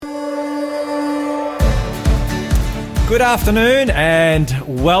Good afternoon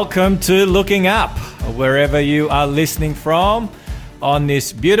and welcome to Looking Up, wherever you are listening from on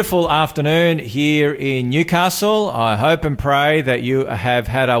this beautiful afternoon here in Newcastle. I hope and pray that you have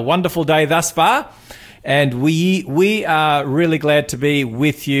had a wonderful day thus far, and we are really glad to be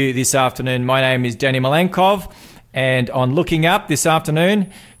with you this afternoon. My name is Danny Malenkov, and on Looking Up this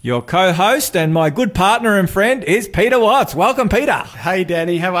afternoon, your co-host and my good partner and friend is Peter Watts. Welcome, Peter. Hey,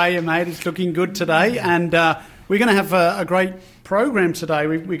 Danny. How are you, mate? It's looking good today, and we're going to have a great program today.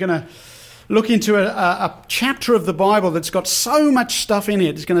 We're going to look into a chapter of the Bible that's got so much stuff in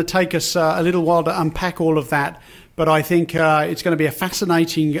it. It's going to take us a little while to unpack all of that, but I think it's going to be a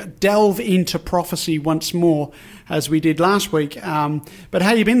fascinating delve into prophecy once more, as we did last week. But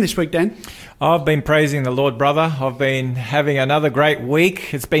how you been this week, Dan? I've been praising the Lord, brother. I've been having another great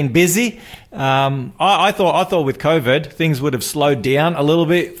week. It's been busy. I thought with COVID things would have slowed down a little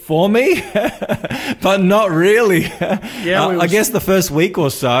bit for me, but not really. Yeah, I guess the first week or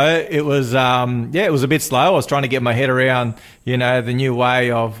so it was it was a bit slow. I was trying to get my head around the new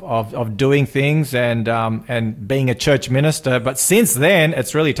way of doing things and being a church minister. But since then,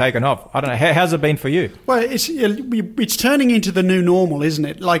 it's really taken off. I don't know. How's it been for you? Well, it's turning into the new normal, isn't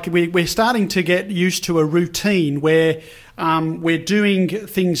it? Like we're starting to get used to a routine where we're doing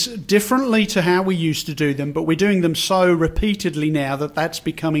things differently to how we used to do them, but we're doing them so repeatedly now that that's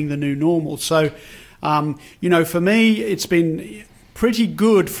becoming the new normal. So, for me, it's been pretty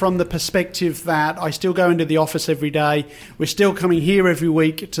good from the perspective that I still go into the office every day. We're still coming here every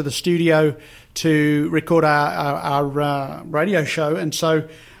week to the studio to record our radio show. And so,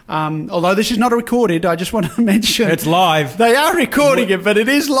 although this is not recorded, I just want to mention it's live. They are recording it, but it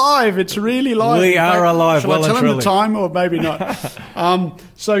is live. It's really live. We are alive. Shall I tell them the time, or maybe not?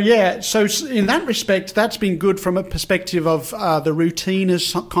 So in that respect, that's been good from a perspective of the routine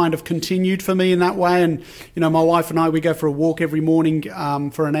has kind of continued for me in that way. And my wife and I, we go for a walk every morning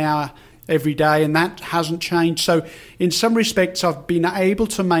for an hour every day, and that hasn't changed. So in some respects, I've been able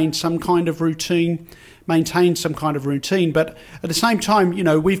to maintain some kind of routine, but at the same time,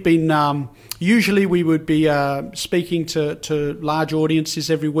 we've been usually we would be speaking to large audiences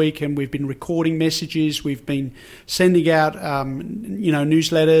every week, and we've been recording messages, we've been sending out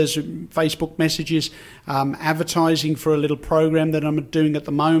newsletters, Facebook messages, advertising for a little program that I'm doing at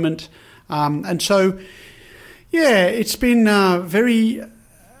the moment, and so it's been very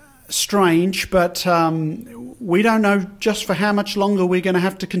strange, but we don't know just for how much longer we're going to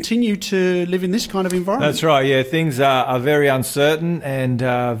have to continue to live in this kind of environment. That's right. Yeah, things are very uncertain and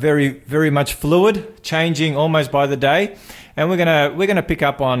very, very much fluid, changing almost by the day. And we're gonna pick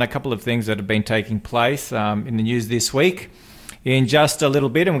up on a couple of things that have been taking place in the news this week in just a little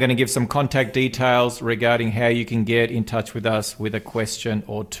bit, and we're going to give some contact details regarding how you can get in touch with us with a question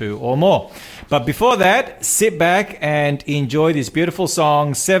or two or more. But before that, sit back and enjoy this beautiful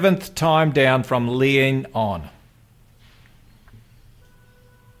song, Seventh Time Down, from Lean On.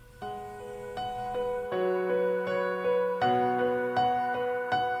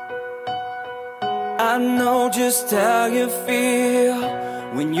 I know just how you feel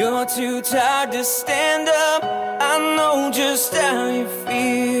when you're too tired to stand up. I know just how you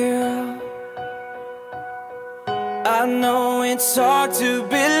feel. I know it's hard to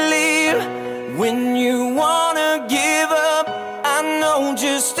believe when you wanna give up. I know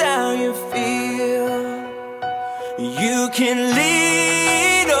just how you feel. You can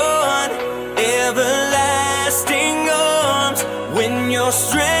lean on everlasting arms when your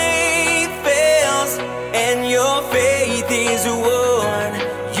strength fails and your faith is worn.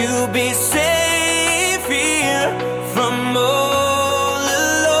 You'll be safe here from all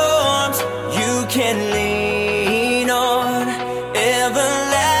alarms. You can lean on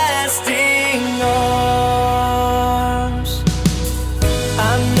everlasting arms.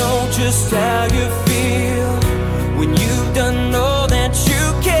 I know just how you feel when you've done all that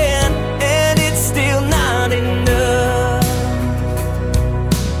you can and it's still not enough.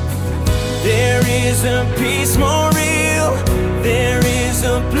 There is a peace more real. There is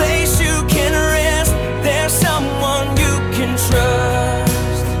a place you can rest. There's someone you can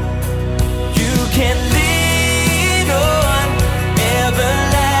trust. You can lean on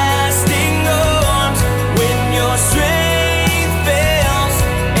everlasting arms when your strength fails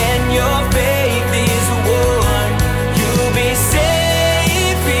and your faith is worn. You'll be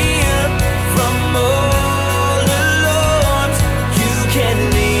safe here from all alarms. You can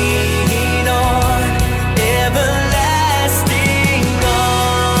lean on everlasting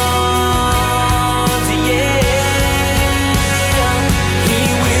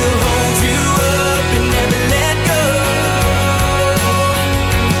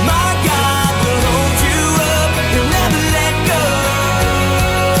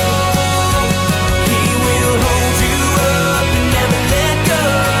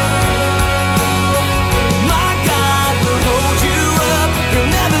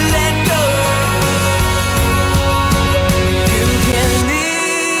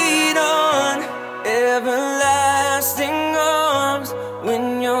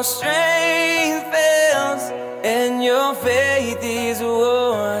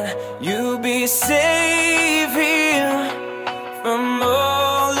safe here from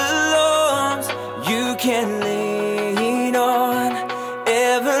all alarms. You can lean on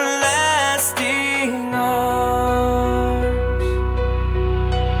everlasting arms.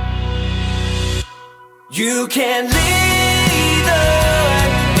 You can lean on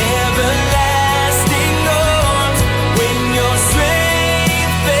everlasting arms when your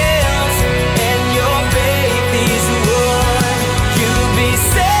strength fails and your faith is won. You'll be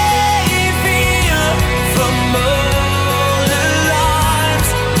safe here from all alarms.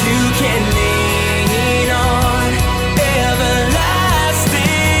 You can lean on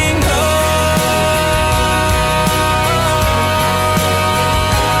everlasting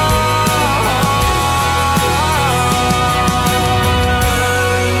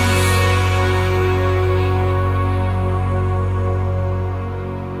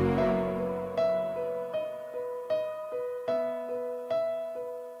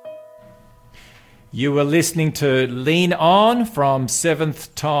You were listening to Lean On from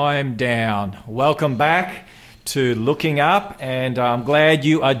Seventh Time Down. Welcome back to Looking Up, and I'm glad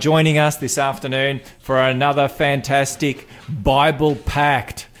you are joining us this afternoon for another fantastic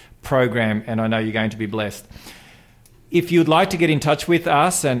Bible-packed program, and I know you're going to be blessed. If you'd like to get in touch with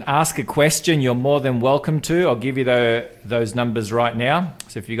us and ask a question, you're more than welcome to. I'll give you those numbers right now.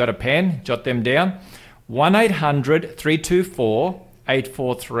 So if you've got a pen, jot them down.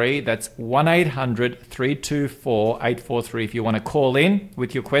 1-800-324-843. That's 1-800-324-843 if you want to call in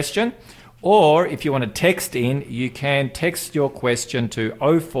with your question. Or if you want to text in, you can text your question to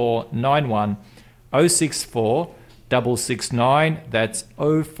 0491 064 669. That's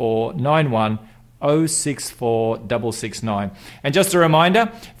 0491 064 669. And just a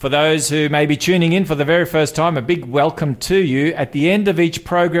reminder, for those who may be tuning in for the very first time, a big welcome to you. At the end of each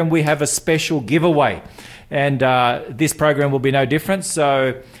program, we have a special giveaway. And this program will be no different.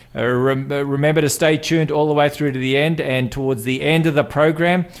 So remember to stay tuned all the way through to the end. And towards the end of the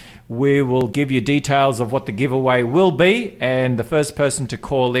program, we will give you details of what the giveaway will be. And the first person to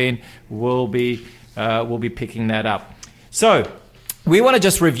call in will be picking that up. So we want to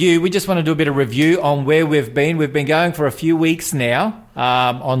just review. We just want to do a bit of review on where we've been. We've been going for a few weeks now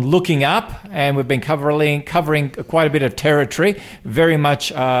on Looking Up, and we've been covering quite a bit of territory. Very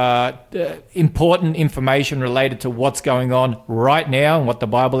much important information related to what's going on right now and what the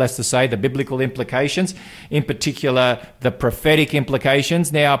Bible has to say, the biblical implications, in particular the prophetic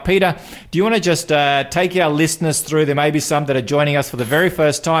implications. Now, Peter, do you want to just take our listeners through? There may be some that are joining us for the very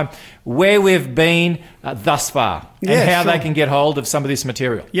first time, where we've been thus far, and how they can get hold of some of this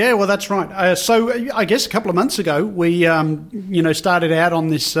material. Yeah, well, that's right. So I guess a couple of months ago, we started out on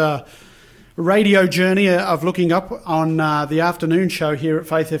this radio journey of Looking Up on the afternoon show here at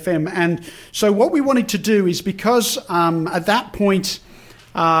Faith FM. And so what we wanted to do is, because at that point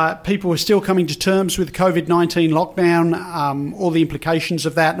people were still coming to terms with COVID-19 lockdown, all the implications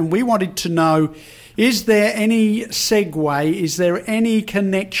of that, and we wanted to know, is there any segue, is there any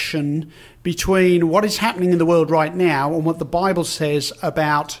connection between what is happening in the world right now and what the Bible says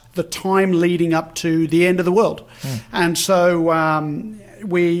about the time leading up to the end of the world? And so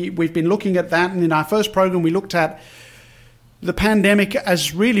we've been looking at that, and in our first program we looked at the pandemic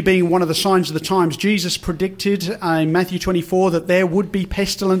as really being one of the signs of the times. Jesus predicted in Matthew 24 that there would be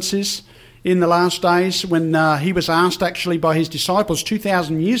pestilences in the last days. When he was asked actually by his disciples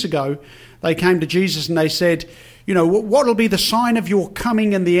 2,000 years ago, they came to Jesus and they said, what will be the sign of your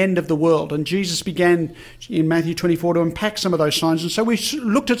coming and the end of the world? And Jesus began in Matthew 24 to unpack some of those signs. And so we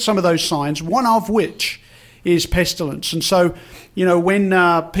looked at some of those signs, one of which is pestilence. And so,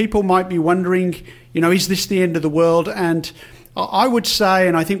 when people might be wondering, is this the end of the world? And I would say,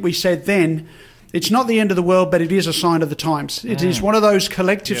 and I think we said then, it's not the end of the world, but it is a sign of the times. It is one of those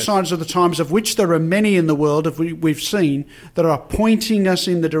collective signs of the times, of which there are many in the world, we've seen, that are pointing us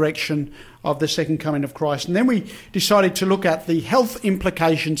in the direction of the second coming of Christ. And then we decided to look at the health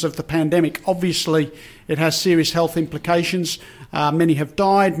implications of the pandemic. Obviously, it has serious health implications. Many have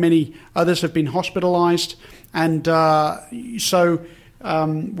died, many others have been hospitalised. And so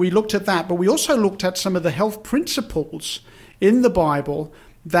we looked at that, but we also looked at some of the health principles in the Bible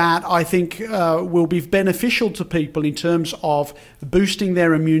that I think will be beneficial to people in terms of boosting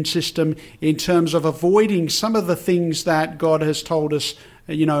their immune system, in terms of avoiding some of the things that God has told us,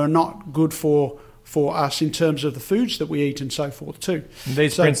 are not good for us in terms of the foods that we eat and so forth too. And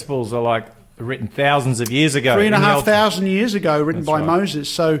these principles are written thousands of years ago. 3,500 years ago, written by Moses.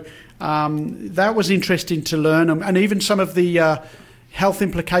 So that was interesting to learn, and even some of the health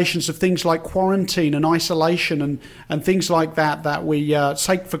implications of things like quarantine and isolation and things like that we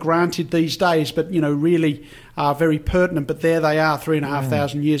take for granted these days, but really are very pertinent. But there they are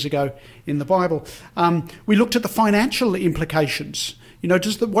 3,500 years ago in the Bible. We looked at the financial implications.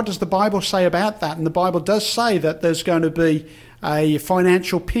 What does the Bible say about that? And the Bible does say that there's going to be a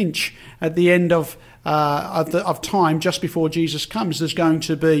financial pinch at the end of time, just before Jesus comes. There's going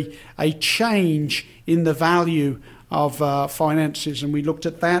to be a change in the value of finances, and we looked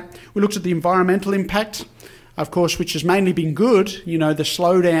at that. We looked at the environmental impact, of course, which has mainly been good. The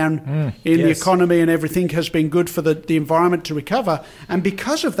slowdown in the economy and everything has been good for the environment to recover. And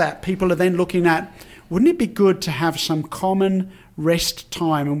because of that, people are then looking at, wouldn't it be good to have some common rest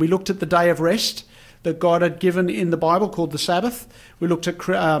time? And we looked at the day of rest that God had given in the Bible, called the Sabbath. We looked at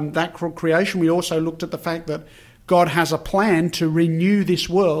that creation. We also looked at the fact that God has a plan to renew this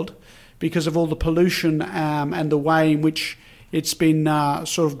world because of all the pollution and the way in which it's been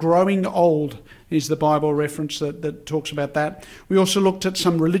sort of growing old, is the Bible reference that talks about that. We also looked at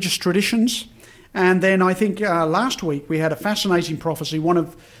some religious traditions. And then I think last week we had a fascinating prophecy, one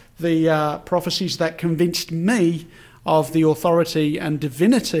of the prophecies that convinced me of the authority and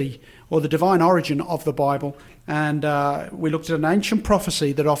divinity, or the divine origin of the Bible. And we looked at an ancient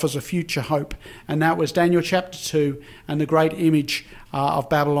prophecy that offers a future hope. And that was Daniel chapter 2 and the great image of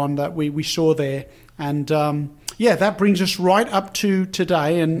Babylon that we saw there. And that brings us right up to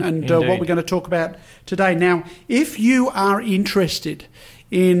today and what we're going to talk about today. Now, if you are interested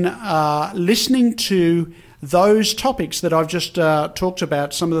in listening to those topics that I've just talked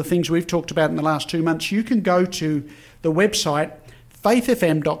about, some of the things we've talked about in the last 2 months, you can go to the website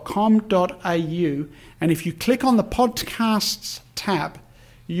faithfm.com.au, and if you click on the podcasts tab,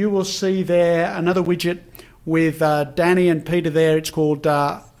 you will see there another widget with Danny and Peter there. It's called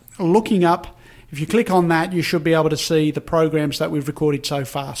Looking Up. If you click on that, you should be able to see the programs that we've recorded so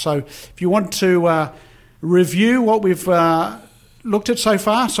far. So if you want to review what we've looked at so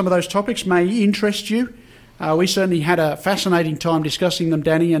far, some of those topics may interest you. We certainly had a fascinating time discussing them,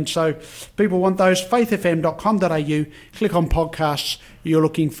 Danny, and so people want those, faithfm.com.au, click on podcasts, you're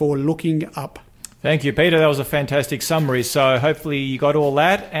looking for Looking Up. Thank you, Peter. That was a fantastic summary. So hopefully you got all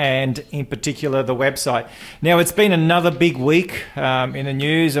that, and in particular the website. Now, it's been another big week in the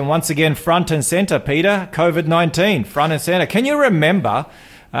news, and once again, front and centre, Peter, COVID-19, front and centre. Can you remember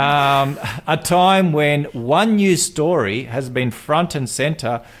a time when one news story has been front and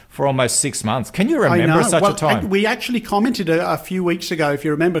centre for almost 6 months? Can you remember such a time? We actually commented a few weeks ago, if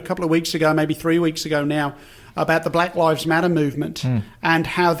you remember, a couple of weeks ago, maybe 3 weeks ago now, about the Black Lives Matter movement and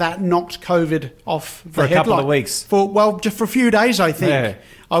how that knocked COVID off the for a couple of weeks. Just for a few days, I think,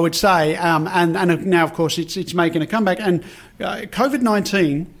 I would say. And now, of course, it's making a comeback. And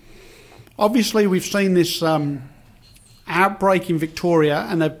COVID-19, obviously we've seen this outbreak in Victoria,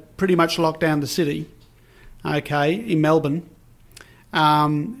 and they've pretty much locked down the city, in Melbourne.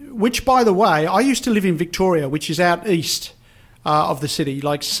 Which, by the way, I used to live in Victoria, which is out east of the city,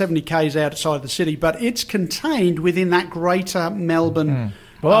 like 70 k's outside the city, but it's contained within that greater Melbourne.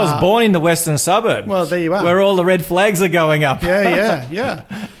 Well, I was born in the western suburb. Well, there you are. Where all the red flags are going up. Yeah.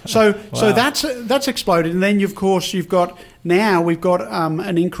 So that's exploded, and then you've got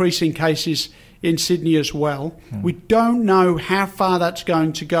an increase in cases in Sydney as well. We don't know how far that's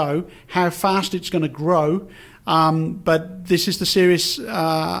going to go, how fast it's going to grow. But this is the serious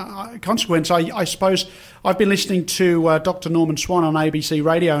consequence. I suppose I've been listening to Dr. Norman Swan on ABC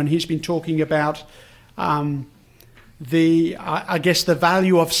Radio, and he's been talking about the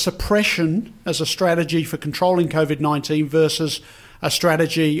value of suppression as a strategy for controlling COVID-19 versus a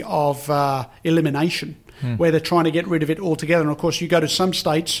strategy of elimination, where they're trying to get rid of it altogether. And of course, you go to some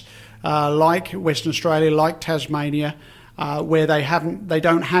states like Western Australia, like Tasmania, where they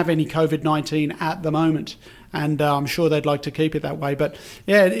don't have any COVID-19 at the moment. And I'm sure they'd like to keep it that way. But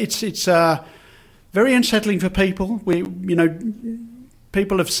yeah, it's very unsettling for people.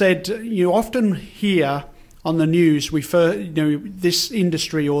 People have said, you often hear on the news, this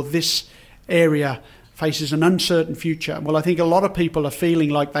industry or this area faces an uncertain future. Well, I think a lot of people are feeling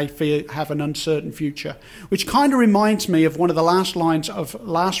like they have an uncertain future, which kind of reminds me of one of the last lines of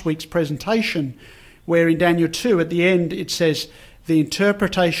last week's presentation, where in Daniel 2 at the end it says, the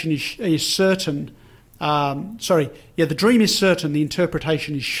interpretation is certain. The dream is certain, the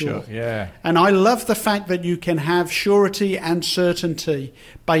interpretation is sure. And I love the fact that you can have surety and certainty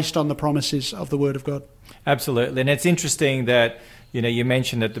based on the promises of the Word of God. Absolutely. And it's interesting that, you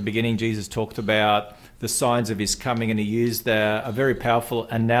mentioned at the beginning, Jesus talked about the signs of his coming, and he used a very powerful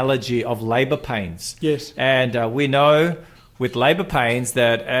analogy of labour pains. Yes. And we know with labour pains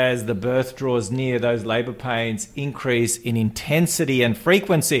that as the birth draws near, those labour pains increase in intensity and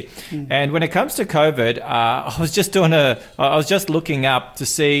frequency. And when it comes to COVID, I was just looking up to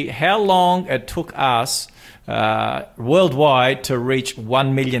see how long it took us worldwide to reach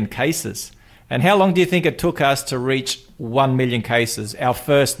 1 million cases. And how long do you think it took us to reach 1 million cases, our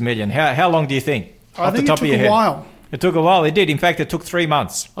first million? How long do you think? I think it took a while. It took a while. It did. In fact, it took 3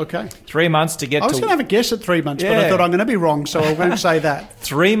 months. Okay. 3 months to get to... I was going to have a guess at 3 months, but I thought I'm going to be wrong, so I won't say that.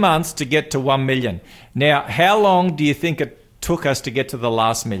 3 months to get to 1 million. Now, how long do you think it took us to get to the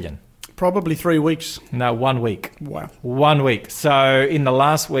last million? Probably 3 weeks. No, 1 week. Wow. 1 week. So in the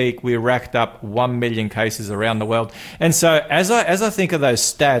last week, we racked up 1 million cases around the world. And so as I think of those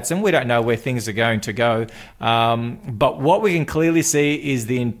stats, and we don't know where things are going to go, but what we can clearly see is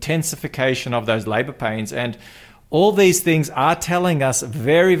the intensification of those labour pains. And all these things are telling us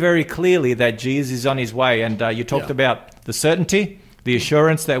very, very clearly that Jesus is on his way. And you talked about the certainty, the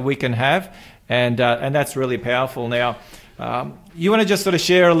assurance that we can have, and that's really powerful. Now, you want to just sort of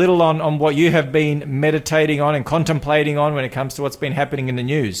share a little on what you have been meditating on and contemplating on when it comes to what's been happening in the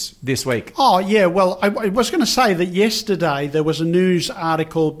news this week? Oh, yeah. Well, I was going to say that yesterday there was a news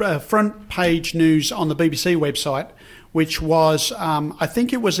article, front page news on the BBC website, which was, I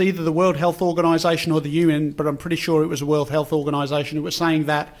think it was either the World Health Organization or the UN, but I'm pretty sure it was the World Health Organization. It was saying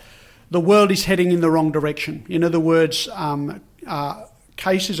that the world is heading in the wrong direction. In other words,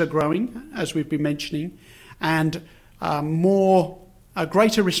 cases are growing, as we've been mentioning, and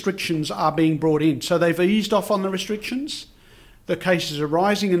greater restrictions are being brought in. So they've eased off on the restrictions. The cases are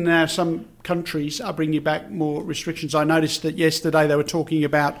rising, and now some countries are bringing back more restrictions. I noticed that yesterday they were talking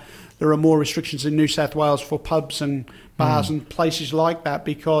about there are more restrictions in New South Wales for pubs and bars and places like that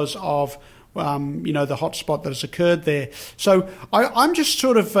because of the hotspot that has occurred there. So I'm just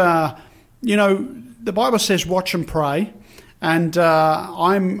sort of, the Bible says watch and pray, and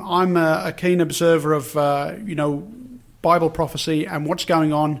I'm a keen observer of Bible prophecy and what's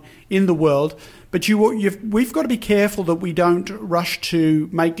going on in the world. But we've got to be careful that we don't rush to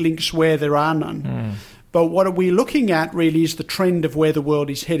make links where there are none. But what we're looking at really is the trend of where the world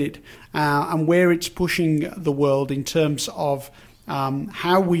is headed and where it's pushing the world in terms of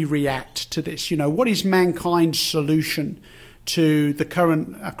how we react to this. What is mankind's solution to the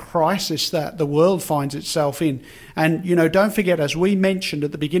current crisis that the world finds itself in? And, don't forget, as we mentioned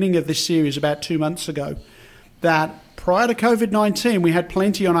at the beginning of this series about 2 months ago, that prior to COVID-19, we had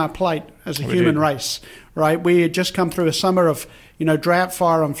plenty on our plate as a human race, right? We had just come through a summer of, drought,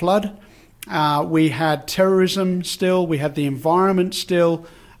 fire and flood. We had terrorism still. We had the environment still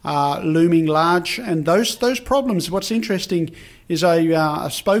looming large. And those problems, what's interesting is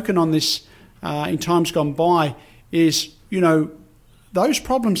I've spoken on this in times gone by, is, those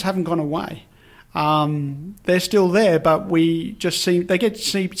problems haven't gone away. They're still there, but we just seem to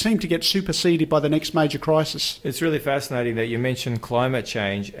get superseded by the next major crisis. It's really fascinating that you mentioned climate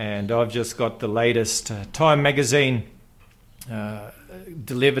change, and I've just got the latest Time magazine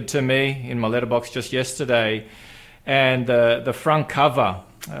delivered to me in my letterbox just yesterday, and the front cover,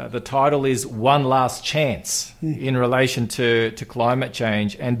 the title is One Last Chance in relation to climate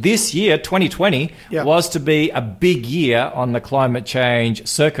change. And this year, 2020, was to be a big year on the climate change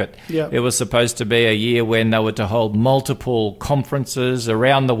circuit. It was supposed to be a year when they were to hold multiple conferences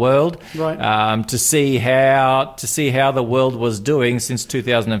around the world to see how the world was doing since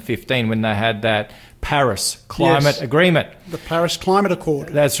 2015 when they had that Paris Climate Agreement. The Paris Climate Accord.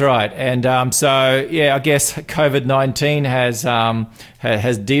 That's right. And I guess COVID-19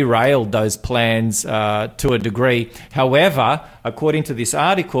 has derailed those plans to a degree. However, according to this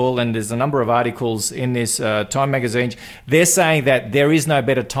article, and there's a number of articles in this Time magazine, they're saying that there is no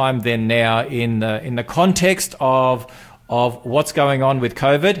better time than now in the context of what's going on with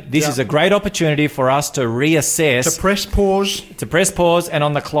COVID. This is a great opportunity for us to reassess, to press pause, and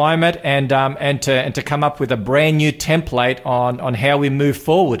on the climate, and to come up with a brand new template on how we move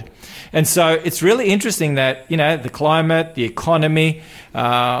forward. And so it's really interesting that the climate, the economy,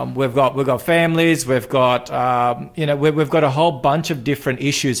 we've got families, we've got we've got a whole bunch of different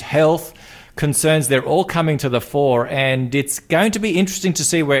issues, health concerns. They're all coming to the fore, and it's going to be interesting to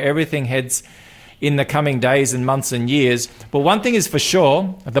see where everything heads in the coming days and months and years. But one thing is for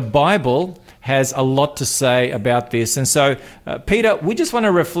sure, the Bible has a lot to say about this. And so, Peter, we just want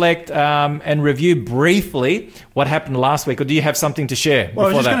to reflect and review briefly what happened last week. Or do you have something to share? Well, I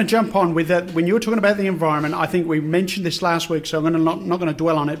was just going to jump on with that. When you were talking about the environment, I think we mentioned this last week, so I'm not going to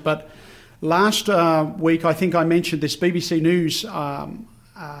dwell on it. But last week, I think I mentioned this BBC News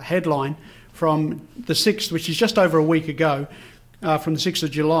headline from the 6th, which is just over a week ago, from the 6th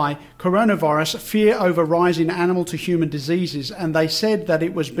of July, coronavirus, fear over rise in animal to human diseases, and they said that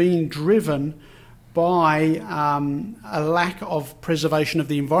it was being driven by a lack of preservation of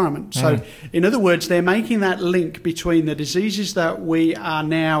the environment. So, in other words, they're making that link between the diseases that we are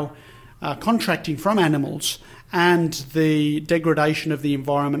now contracting from animals and the degradation of the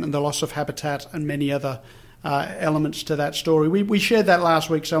environment and the loss of habitat and many other elements to that story. We shared that last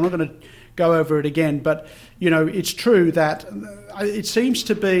week, so I'm not going to go over it again. But, it's true that it seems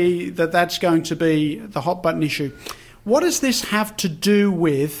to be that that's going to be the hot button issue. What does this have to do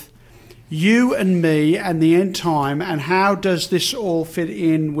with you and me and the end time, and how does this all fit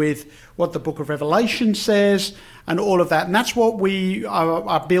in with what the book of Revelation says and all of that? And that's what we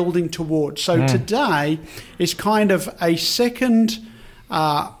are building towards. So today is kind of a second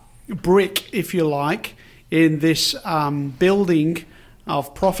brick, if you like, in this building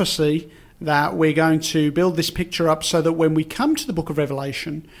of prophecy, that we're going to build this picture up so that when we come to the book of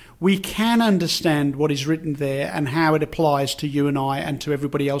Revelation, we can understand what is written there and how it applies to you and I and to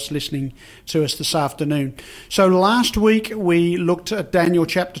everybody else listening to us this afternoon. So last week we looked at Daniel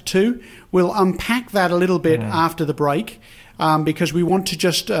chapter 2. We'll unpack that a little bit after the break because we want to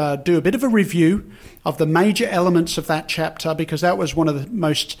just do a bit of a review of the major elements of that chapter, because that was one of the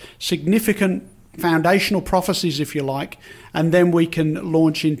most significant foundational prophecies, if you like, and then we can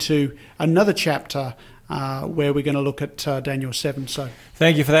launch into another chapter where we're going to look at Daniel 7. So,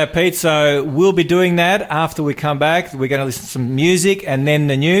 thank you for that, Pete. So we'll be doing that after we come back. We're going to listen to some music and then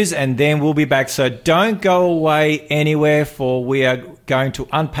the news, and then we'll be back. So don't go away anywhere, for we are going to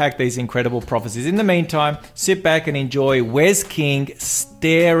unpack these incredible prophecies. In the meantime, sit back and enjoy Wes King,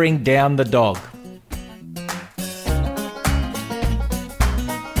 Staring Down the Dog.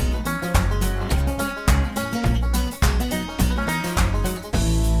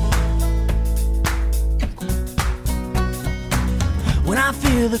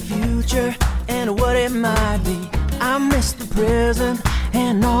 The future and what it might be, I miss the present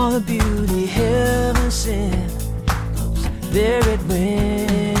and all the beauty heaven sent, 'cause there it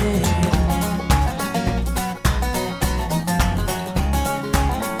went.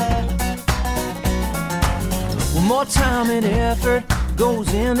 Well, more time and effort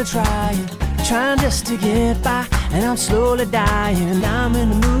goes into trying just to get by, and I'm slowly dying. I'm in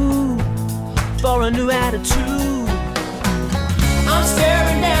the mood for a new attitude. I'm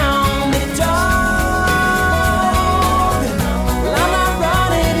staring down the dark. Well, I'm not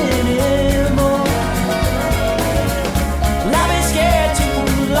running anymore. Well, I've been scared too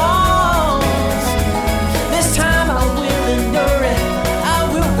long. This time I will endure it. I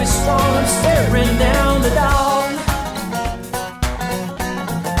will be strong. I'm staring down the dark.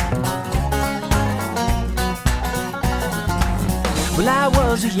 Well, I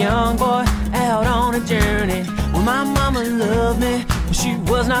was a young boy out on a journey. Well, my mama loved me, but she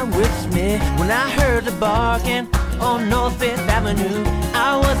was not with me. When I heard the barking on North Fifth Avenue,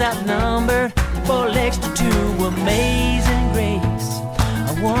 I was outnumbered, 4 legs to 2. Amazing grace,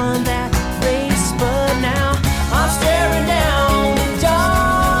 I won that race, but now I'm staring down the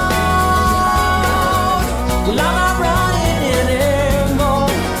dark. Well, I'm not running anymore.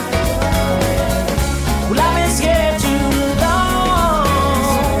 Well, I've been scared too long.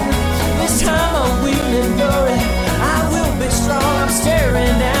 This time I will endure it. I'm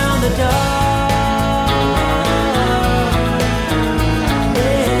staring down the dark.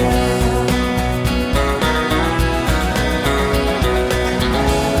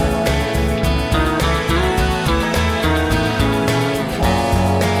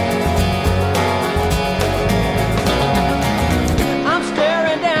 I'm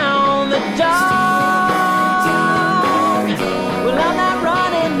staring down the dark. Well, I'm not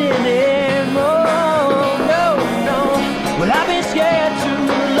running anymore. No, no. Well, I've been scared too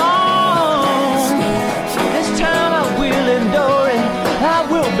long. This time I will endure it. I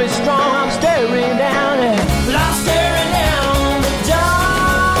will be strong. I'm staring down it. Well, I'm staring down the dark.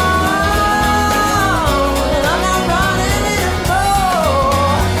 And I'm not running anymore.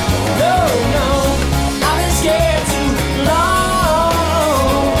 No, no. I've been scared too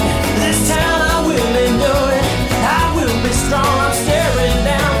long. This time I will endure it. I will be strong. I'm staring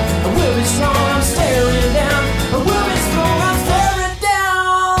down. I will be strong. I'm staring down. I will be strong. I'm staring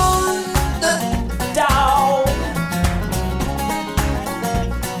down the dog.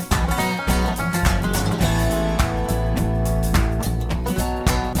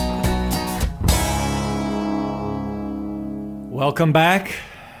 Welcome back.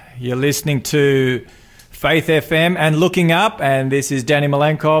 You're listening to Faith FM and Looking Up, and this is Danny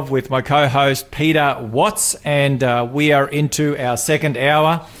Malenkov with my co-host Peter Watts, and we are into our second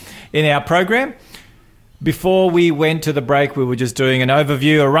hour in our program. Before we went to the break, we were just doing an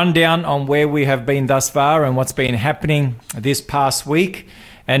overview, a rundown on where we have been thus far and what's been happening this past week.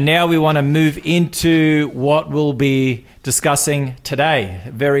 And now we want to move into what we'll be discussing today.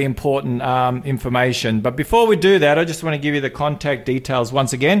 Very important information. But before we do that, I just want to give you the contact details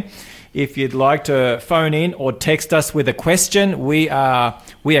once again. If you'd like to phone in or text us with a question, we are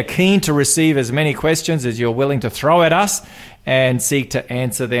keen to receive as many questions as you're willing to throw at us and seek to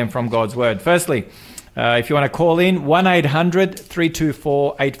answer them from God's Word. Firstly, if you want to call in,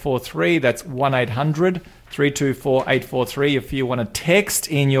 1-800-324-843. That's 1-800-324-843. If you want to text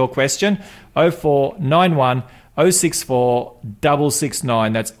in your question, 0491 064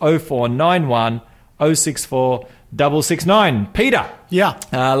 669. That's 0491 064 669. Peter. Yeah.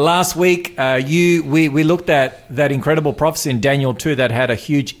 Last week, we looked at that incredible prophecy in Daniel 2 that had a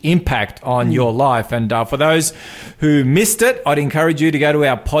huge impact on your life. And for those who missed it, I'd encourage you to go to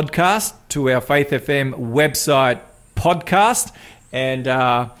our podcast, to our Faith FM website podcast. And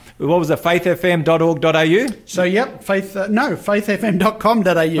what was it, faithfm.org.au? So, yep,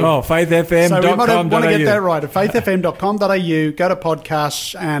 faithfm.com.au. Oh, faithfm.com.au. So we want to get that right. At faithfm.com.au, go to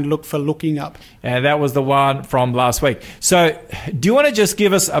podcasts and look for Looking Up. And that was the one from last week. So do you want to just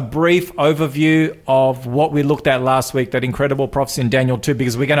give us a brief overview of what we looked at last week, that incredible prophecy in Daniel 2,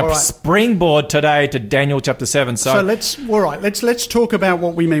 because we're going to springboard today to Daniel chapter 7. So let's talk about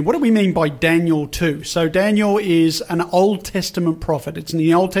what we mean. What do we mean by Daniel 2? So Daniel is an Old Testament prophet. It's in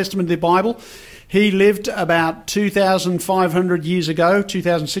the Old Testament of the Bible. He lived about 2,500 years ago,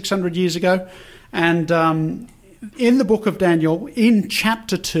 2,600 years ago. And in the book of Daniel, in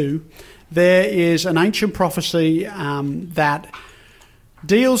chapter 2, there is an ancient prophecy that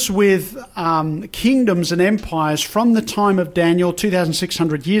deals with kingdoms and empires from the time of Daniel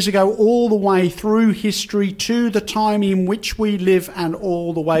 2,600 years ago all the way through history to the time in which we live and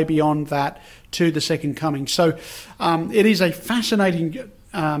all the way beyond that to the second coming. So it is a fascinating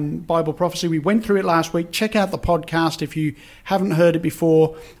Bible prophecy. We went through it last week. Check out the podcast if you haven't heard it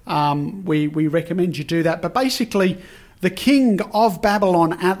before. We recommend you do that. But basically, the king of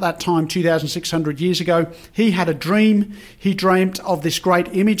Babylon at that time, 2,600 years ago, he had a dream. He dreamt of this great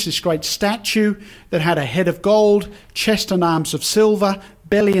image, this great statue that had a head of gold, chest and arms of silver,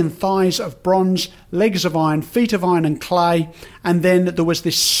 belly and thighs of bronze, legs of iron, feet of iron and clay. And then there was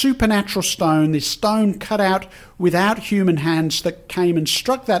this supernatural stone, this stone cut out without human hands that came and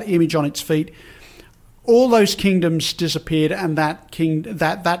struck that image on its feet. All those kingdoms disappeared, and that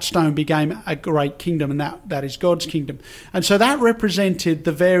stone became a great kingdom, and that is God's kingdom. And so that represented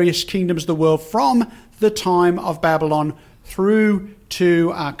the various kingdoms of the world from the time of Babylon through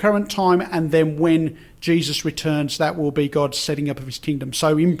to our current time, and then when Jesus returns, that will be God's setting up of his kingdom.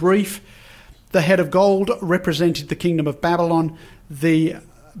 So in brief, the head of gold represented the kingdom of Babylon. The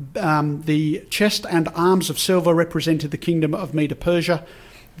chest and arms of silver represented the kingdom of Medo-Persia.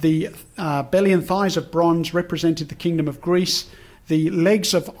 The belly and thighs of bronze represented the kingdom of Greece. The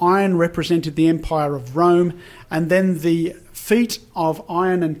legs of iron represented the empire of Rome. And then the feet of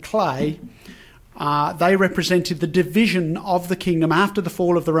iron and clay, they represented the division of the kingdom after the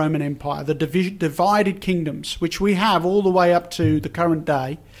fall of the Roman Empire, the divided kingdoms, which we have all the way up to the current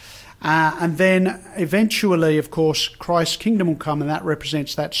day. And then eventually, of course, Christ's kingdom will come, and that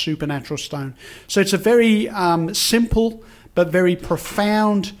represents that supernatural stone. So it's a very simple but very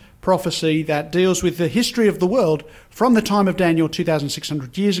profound prophecy that deals with the history of the world from the time of Daniel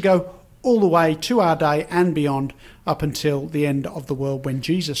 2,600 years ago all the way to our day and beyond, up until the end of the world when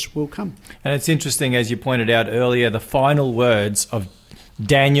Jesus will come. And it's interesting, as you pointed out earlier, the final words of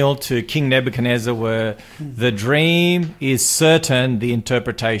Daniel to King Nebuchadnezzar were, the dream is certain, the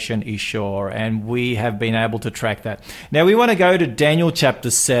interpretation is sure. And we have been able to track that. Now we want to go to Daniel chapter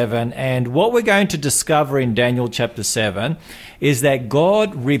 7. And what we're going to discover in Daniel chapter 7 is that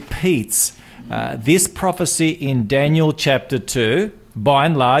God repeats this prophecy in Daniel chapter 2. By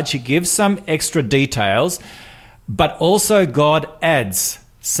and large, he gives some extra details, but also God adds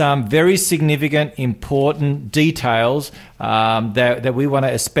some very significant, important details that we want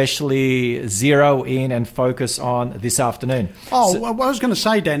to especially zero in and focus on this afternoon. What I was going to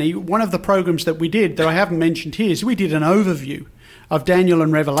say, Danny, one of the programs that we did that I haven't mentioned here is we did an overview of Daniel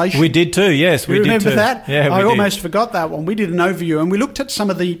and Revelation. We did too, yes. We did too. Remember that? Yeah, I almost forgot that one. We did an overview and we looked at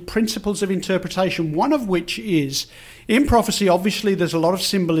some of the principles of interpretation, one of which is, in prophecy, obviously there's a lot of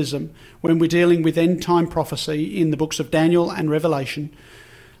symbolism when we're dealing with end-time prophecy in the books of Daniel and Revelation.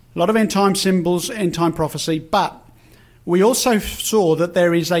 A lot of end-time symbols, end-time prophecy, but we also saw that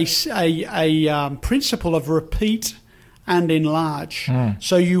there is a principle of repeat and enlarge.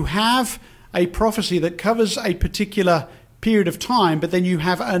 So you have a prophecy that covers a particular period of time, but then you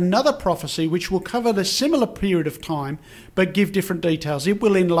have another prophecy which will cover the similar period of time but give different details. It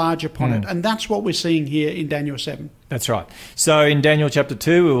will enlarge upon it, and that's what we're seeing here in Daniel 7. That's right. So in Daniel chapter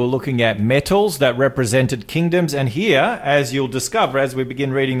 2, we were looking at metals that represented kingdoms. And here, as you'll discover, as we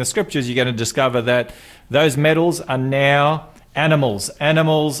begin reading the scriptures, you're going to discover that those metals are now animals.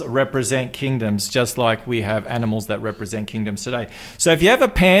 Animals represent kingdoms, just like we have animals that represent kingdoms today. So if you have a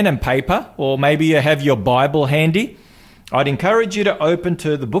pen and paper, or maybe you have your Bible handy, I'd encourage you to open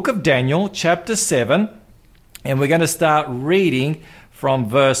to the book of Daniel, chapter 7, and we're going to start reading from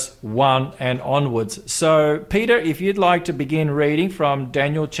verse 1 and onwards. So, Peter, if you'd like to begin reading from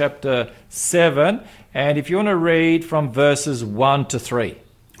Daniel chapter 7, and if you want to read from verses 1 to 3.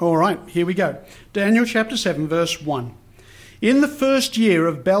 All right, here we go. Daniel chapter 7, verse 1. In the first year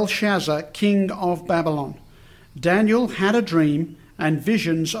of Belshazzar, king of Babylon, Daniel had a dream and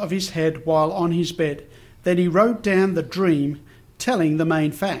visions of his head while on his bed. Then he wrote down the dream, telling the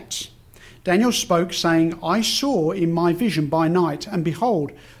main facts. Daniel spoke, saying, I saw in my vision by night, and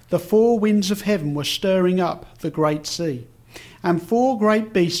behold, the four winds of heaven were stirring up the great sea. And four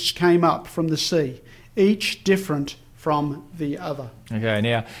great beasts came up from the sea, each different from the other. Okay,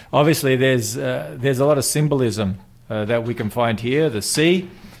 now, obviously there's a lot of symbolism that we can find here. The sea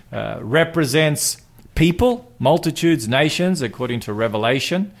represents people, multitudes, nations, according to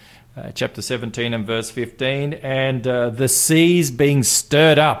Revelation. Chapter 17 and verse 15, and the seas being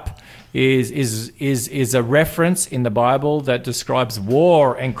stirred up is a reference in the Bible that describes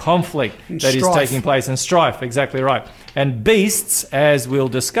war and conflict that is taking place, and strife, exactly right. And beasts, as we'll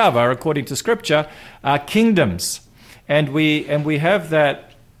discover, according to Scripture, are kingdoms. And we have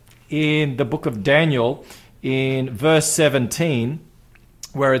that in the book of Daniel in verse 17,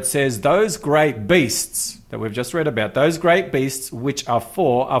 where it says, those great beasts that we've just read about, those great beasts which are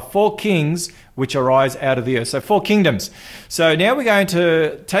four kings which arise out of the earth. So four kingdoms. So now we're going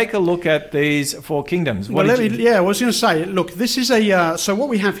to take a look at these four kingdoms. I was going to say, look, this is so what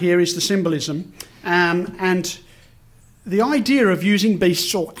we have here is the symbolism, and the idea of using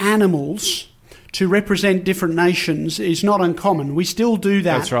beasts or animals to represent different nations is not uncommon. We still do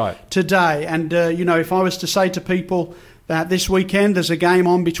that. That's right. Today. And, if I was to say to people that this weekend there's a game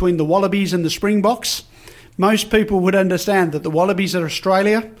on between the Wallabies and the Springboks, most people would understand that the Wallabies are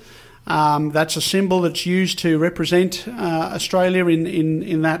Australia. That's a symbol that's used to represent Australia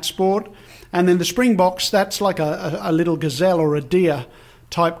in that sport. And then the Springboks, that's like a little gazelle or a deer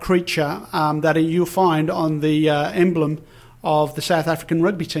type creature that you'll find on the emblem of the South African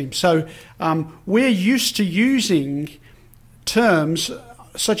rugby team. So we're used to using terms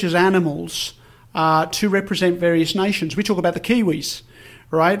such as animals to represent various nations. We talk about the Kiwis,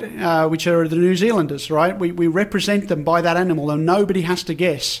 right, which are the New Zealanders, right? We represent them by that animal, and nobody has to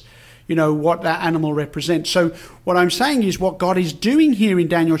guess, what that animal represents. So what I'm saying is what God is doing here in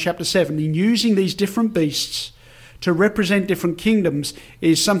Daniel chapter 7, in using these different beasts to represent different kingdoms,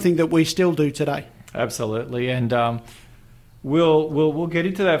 is something that we still do today. Absolutely, and we'll get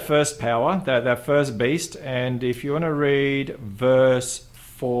into that first power, that first beast, and if you want to read verse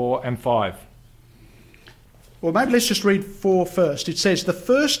 4 and 5. Well, maybe let's just read 4 first. It says, the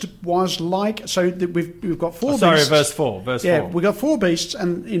first was like... So we've got four beasts. Verse 4. Yeah, we've got four beasts,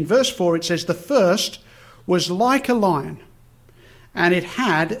 and in verse 4 it says, the first was like a lion, and it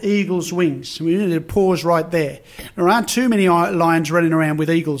had eagle's wings. We need to pause right there. There aren't too many lions running around with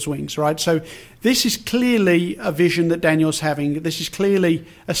eagle's wings, right? So this is clearly a vision that Daniel's having. This is clearly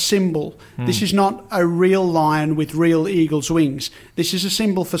a symbol. This is not a real lion with real eagle's wings. This is a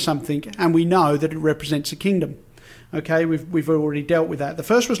symbol for something, and we know that it represents a kingdom. Okay, we've already dealt with that. The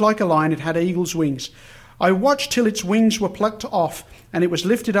first was like a lion. It had eagle's wings. I watched till its wings were plucked off, and it was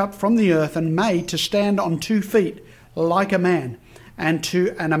lifted up from the earth and made to stand on 2 feet like a man. And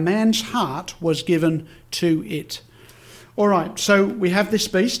a man's heart was given to it. All right, so we have this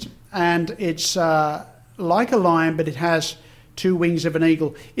beast, and it's like a lion, but it has 2 wings of an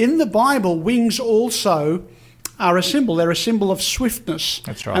eagle. In the Bible, wings also are a symbol. They're a symbol of swiftness.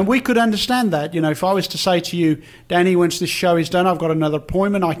 That's right. And we could understand that. If I was to say to you, Danny, once this show is done, I've got another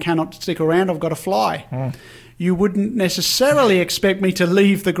appointment, I cannot stick around, I've got to fly. You wouldn't necessarily expect me to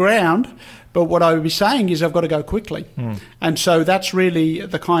leave the ground, but what I would be saying is I've got to go quickly. And so that's really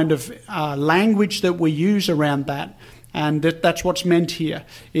the kind of language that we use around that. And that's what's meant here,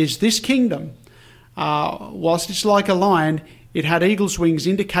 is this kingdom, whilst it's like a lion, it had eagle's wings,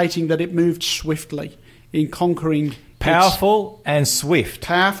 indicating that it moved swiftly in conquering Powerful and swift.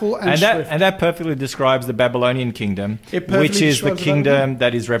 Powerful and swift. And that perfectly describes the Babylonian kingdom, which is the kingdom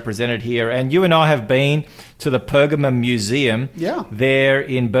that is represented here. And you and I have been to the Pergamum Museum there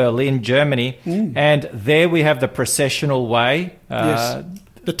in Berlin, Germany. And there we have the processional way. Yes.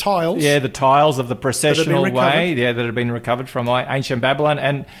 The tiles. Yeah, the tiles of the processional way that have been recovered from ancient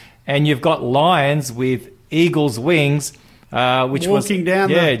Babylon. And you've got lions with eagle's wings, which walking down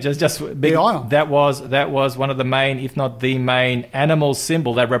the aisle. That was one of the main, if not the main, animal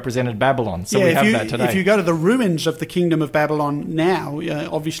symbol that represented Babylon. So we have that today. If you go to the ruins of the kingdom of Babylon now,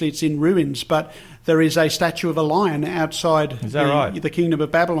 obviously it's in ruins, but there is a statue of a lion outside the kingdom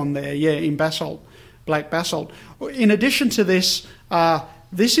of Babylon there, in basalt, black basalt. In addition to this,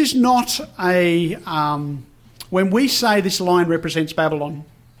 this is not a... when we say this lion represents Babylon,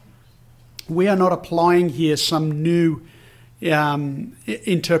 we are not applying here some new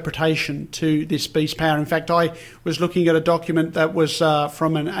interpretation to this beast power. In fact, I was looking at a document that was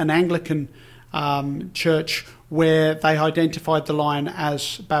from an Anglican church where they identified the lion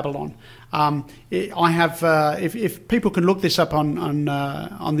as Babylon. I have, if people can look this up on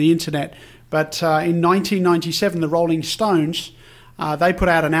the internet, but in 1997, the Rolling Stones, they put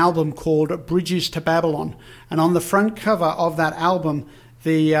out an album called Bridges to Babylon, and on the front cover of that album,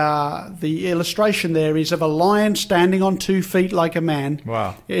 the illustration there is of a lion standing on 2 feet like a man.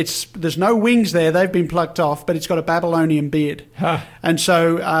 Wow! There's no wings there; they've been plucked off, but it's got a Babylonian beard, and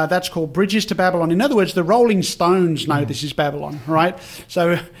so that's called Bridges to Babylon. In other words, the Rolling Stones know this is Babylon, right?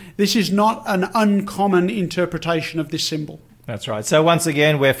 So this is not an uncommon interpretation of this symbol. That's right. So once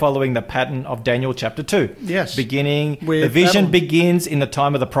again, we're following the pattern of Daniel chapter 2. Yes. The vision begins in the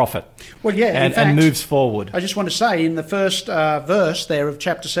time of the prophet. Well, yeah. And moves forward. I just want to say, in the first verse there of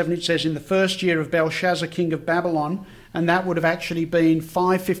chapter 7, it says, in the first year of Belshazzar, king of Babylon, and that would have actually been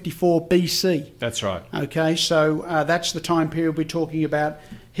 554 BC. That's right. Okay, so that's the time period we're talking about.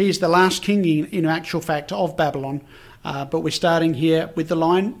 He's the last king, in actual fact, of Babylon. But we're starting here with the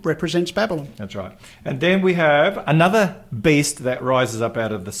lion represents Babylon. That's right. And then we have another beast that rises up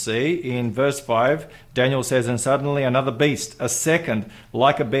out of the sea. In verse 5, Daniel says, and suddenly another beast, a second,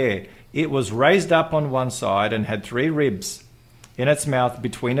 like a bear. It was raised up on one side and had 3 ribs in its mouth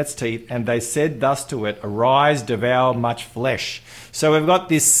between its teeth. And they said thus to it, arise, devour much flesh. So we've got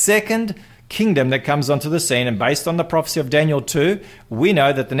this second kingdom that comes onto the scene, and based on the prophecy of Daniel 2, we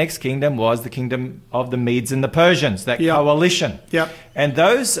know that the next kingdom was the kingdom of the Medes and the Persians, that coalition. Yep. And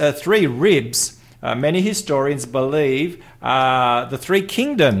those 3 ribs, many historians believe, the 3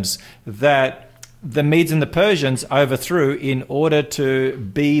 kingdoms that the Medes and the Persians overthrew in order to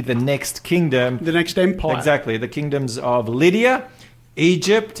be the next kingdom. The next empire. Exactly. The kingdoms of Lydia,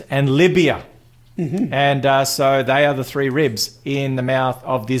 Egypt, and Libya. Mm-hmm. And so they are the 3 ribs in the mouth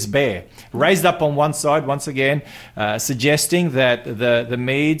of this bear. Raised up on one side, once again, suggesting that the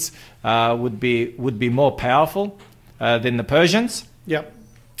Medes would be more powerful than the Persians. Yep.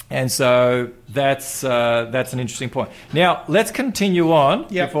 And so that's an interesting point. Now, let's continue on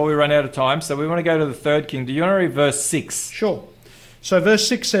before we run out of time. So we want to go to the third king. Do you want to read verse 6? Sure. So verse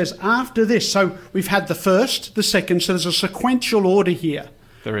 6 says, after this, so we've had the first, the second, so there's a sequential order here.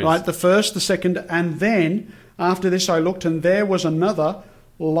 There is. Right, the first, the second, and then after this I looked, and there was another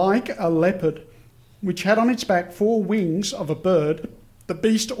like a leopard, which had on its back 4 wings of a bird. The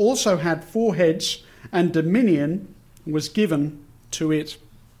beast also had 4 heads, and dominion was given to it.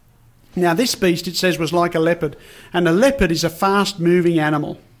 Now this beast, it says, was like a leopard, and a leopard is a fast-moving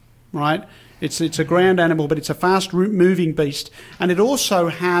animal, right? It's a ground animal, but it's a fast-moving beast, and it also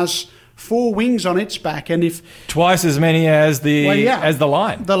has 4 wings on its back, and if twice as many as the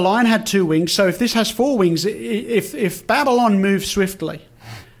lion. The lion had 2 wings, so if this has 4 wings, if Babylon moved swiftly,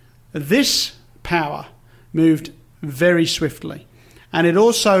 this power moved very swiftly. And it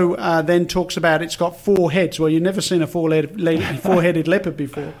also then talks about it's got 4 heads. Well, you've never seen a 4-headed leopard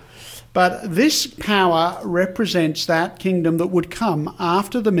before. But this power represents that kingdom that would come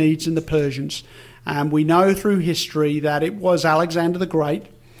after the Medes and the Persians. And we know through history that it was Alexander the Great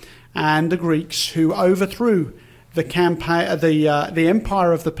and the Greeks who overthrew the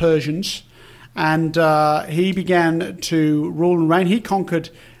empire of the Persians, and he began to rule and reign. He conquered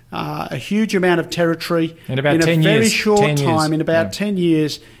a huge amount of territory in about 10 years. In a very short time, in about 10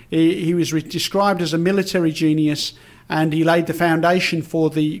 years. He was described as a military genius, and he laid the foundation for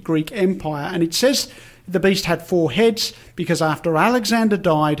the Greek Empire. And it says the beast had 4 heads because after Alexander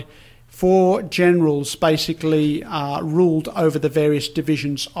died, 4 generals basically ruled over the various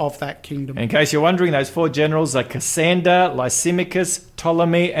divisions of that kingdom. In case you're wondering, those 4 generals are Cassander, Lysimachus,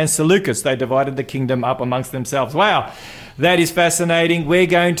 Ptolemy, and Seleucus. They divided the kingdom up amongst themselves. Wow, That is fascinating. We're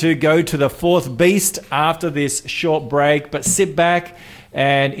going to go to the fourth beast after this short break, but sit back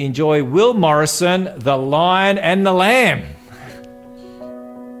and enjoy Will Morrison, The Lion and the Lamb.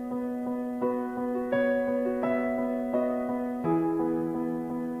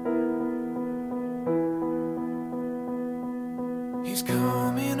 He's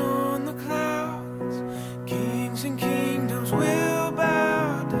coming on the clouds, kings and kingdoms will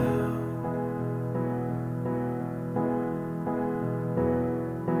bow down,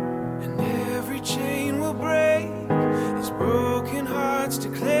 and every chain will break, his broken hearts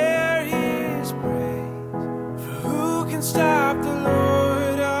declare his praise. For who can stop the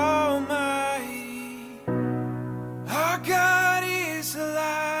Lord Almighty? Our God is the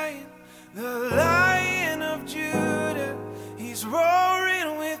Lion of Judah. He's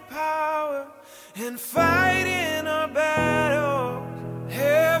roaring with power and fighting our battles.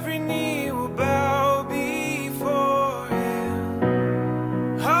 Every knee will bow before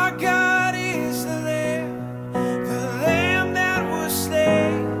him. Our God is the Lamb that was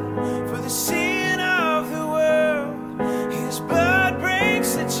slain for the sin of the world. His blood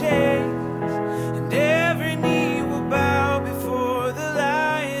breaks the chains, and every knee will bow before the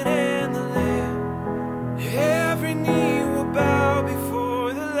Lion and the Lamb. Every knee will bow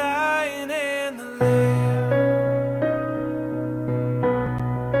before the Lion and the Lamb.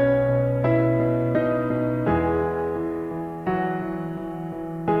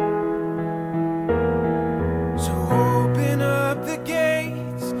 So open up the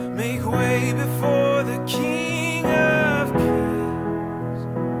gates, make way before the King of Kings.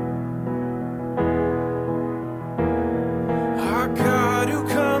 Our God who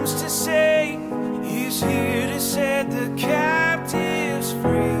comes to save is here to set the captives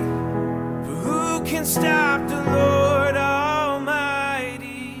free. For who can stop the Lord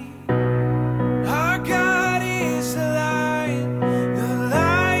Almighty? Our God is the Lion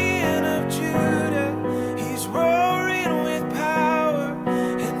of Judah. He's roaring with power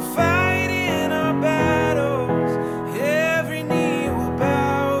and fighting our battles. Every knee will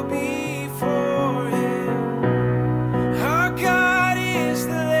bow before him. Our God is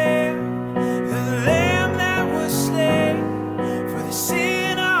the Lamb that was slain for the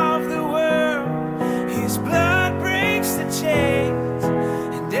sin of the world. His blood breaks the chains,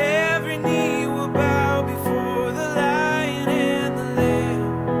 and every knee will bow before the Lion and the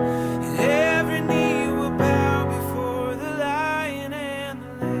Lamb. And every knee will bow before the Lion and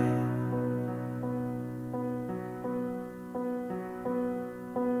the Lamb.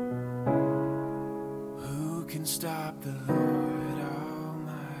 Who can stop the Lord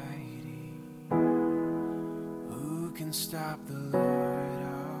Almighty? Who can stop the Lord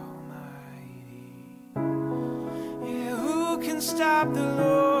Almighty? Yeah, who can stop the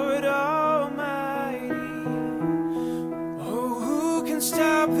Lord Almighty? Oh, who can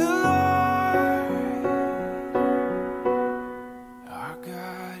stop the Lord? Our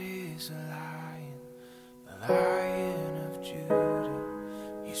God is a Lion, the Lion of Judah.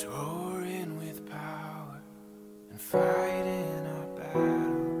 He's roaring with power and fighting our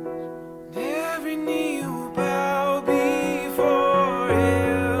battles. And every knee will bow before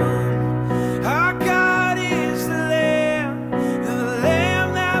him. Our God is the Lamb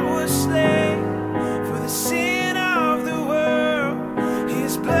that was slain for the sin of the world.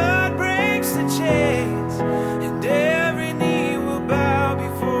 His blood breaks the chains, and every knee will bow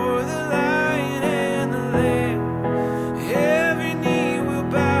before the Lion and the Lamb. Every knee will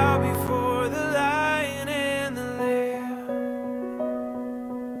bow before the Lion and the Lamb.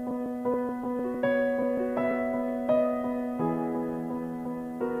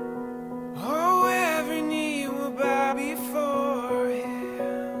 Oh, every knee will bow before him.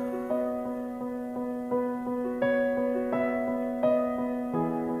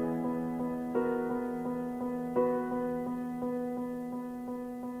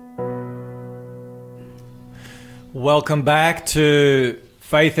 Welcome back to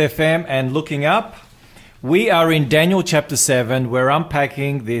Faith FM and Looking Up. We are in Daniel chapter 7. We're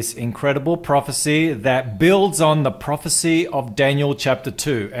unpacking this incredible prophecy that builds on the prophecy of Daniel chapter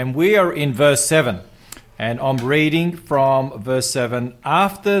 2. And we are in verse 7. And I'm reading from verse 7.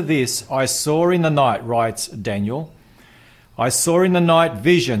 After this I saw in the night, writes Daniel, I saw in the night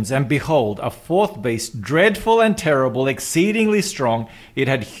visions, and behold, a fourth beast, dreadful and terrible, exceedingly strong. It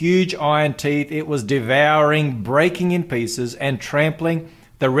had huge iron teeth. It was devouring, breaking in pieces, and trampling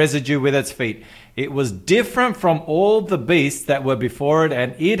the residue with its feet. It was different from all the beasts that were before it,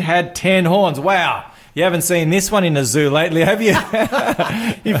 and it had 10 horns. Wow, You haven't seen this one in a zoo lately, have you?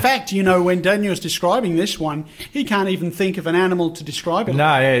 In fact, when Daniel's describing this one, he can't even think of an animal to describe it.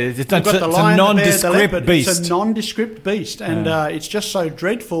 No, it's You've got the a lion, the bear, the nondescript leopard. beast. It's a nondescript beast, and it's just so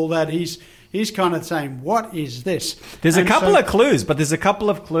dreadful that he's kind of saying, "What is this?" There's a couple of clues,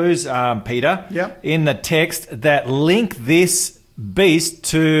 Peter, Yep. in the text that link this beast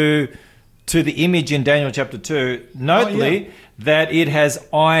to the image in Daniel chapter 2, notably that it has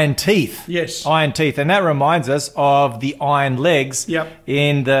iron teeth. Yes. Iron teeth. And that reminds us of the iron legs Yep.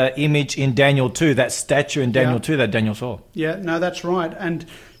 in the image in Daniel 2, that statue in Daniel Yeah. 2 that Daniel saw. Yeah, no, that's right. And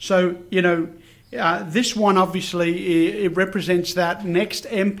so, this one obviously it represents that next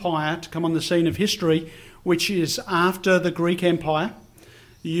empire to come on the scene of history, which is after the Greek Empire.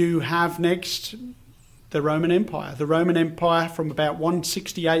 You have next the Roman Empire. The Roman Empire from about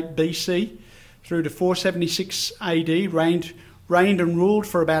 168 BC through to 476 AD reigned and ruled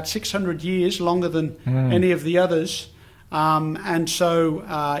for about 600 years, longer than any of the others.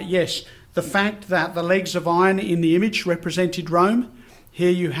 Yes, the fact that the legs of iron in the image represented Rome.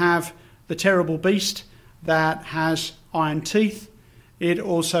 Here you have the terrible beast that has iron teeth. It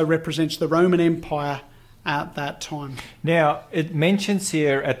also represents the Roman Empire at that time. Now, it mentions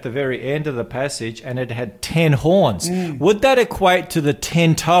here at the very end of the passage, and it had 10 horns. Would that equate to the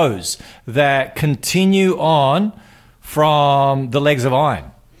 10 toes that continue on from the legs of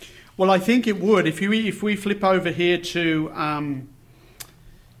iron? Well, I think it would. If we flip over here to, I'm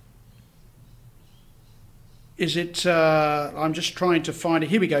just trying to find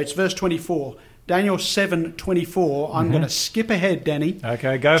it. Here we go. It's verse 24. Daniel 7:24. I'm going to skip ahead, Danny.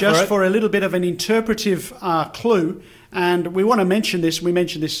 Okay, go for it. Just for a little bit of an interpretive clue. And we want to mention this. We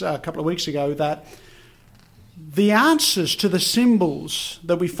mentioned this a couple of weeks ago, that the answers to the symbols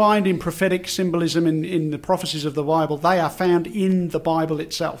that we find in prophetic symbolism in the prophecies of the Bible, they are found in the Bible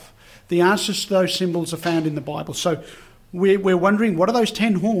itself. The answers to those symbols are found in the Bible. So we're wondering, what are those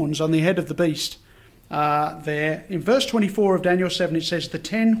 10 horns on the head of the beast there? In verse 24 of Daniel 7, it says, the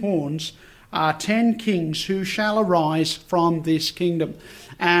 10 horns are 10 kings who shall arise from this kingdom.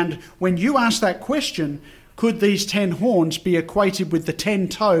 And when you ask that question, could these 10 horns be equated with the 10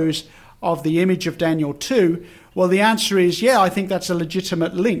 toes of the image of Daniel 2? Well, the answer is, yeah, I think that's a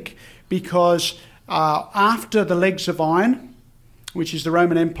legitimate link, because after the legs of iron, which is the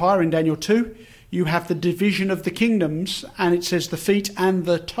Roman Empire in Daniel 2, you have the division of the kingdoms, and it says the feet and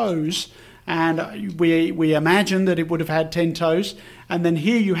the toes, and we imagine that it would have had 10 toes. And then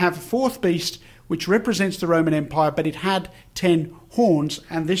here you have a fourth beast, which represents the Roman Empire, but it had 10 horns,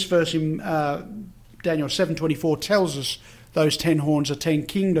 and this verse in Daniel 7:24 tells us those 10 horns are 10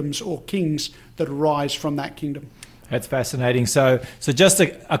 kingdoms or kings that arise from that kingdom. That's fascinating. So just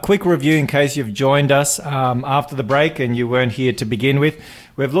a quick review in case you've joined us after the break and you weren't here to begin with.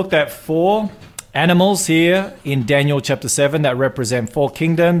 We've looked at 4 animals here in Daniel chapter 7 that represent 4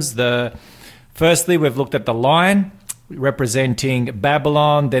 kingdoms. Firstly, we've looked at the lion representing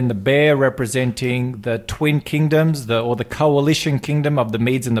Babylon, then the bear representing the twin kingdoms, or the coalition kingdom of the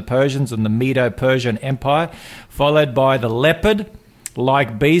Medes and the Persians and the Medo-Persian Empire, followed by the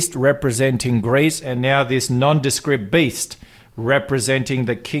leopard-like beast representing Greece, and now this nondescript beast representing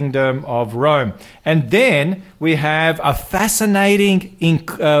the kingdom of Rome. And then we have a fascinating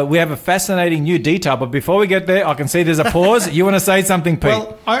new detail. But before we get there, I can see there's a pause. You want to say something, Pete?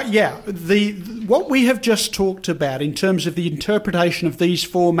 Well, what we have just talked about in terms of the interpretation of these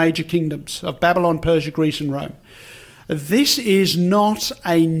 4 major kingdoms of Babylon, Persia, Greece, and Rome. This is not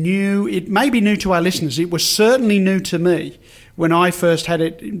it may be new to our listeners. It was certainly new to me when I first had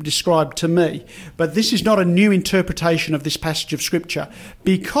it described to me. But this is not a new interpretation of this passage of Scripture,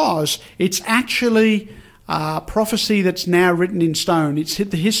 because it's actually prophecy that's now written in stone. It's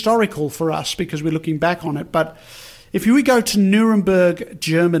historical for us because we're looking back on it. But if we go to Nuremberg,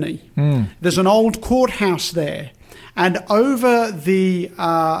 Germany, there's an old courthouse there. And over the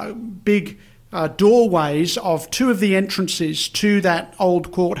big doorways of 2 of the entrances to that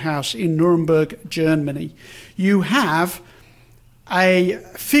old courthouse in Nuremberg, Germany, you have a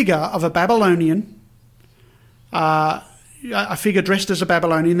figure of a Babylonian, a figure dressed as a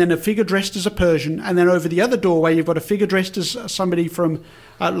Babylonian, then a figure dressed as a Persian, and then over the other doorway you've got a figure dressed as somebody from,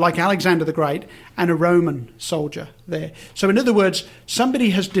 like Alexander the Great, and a Roman soldier there. So in other words, somebody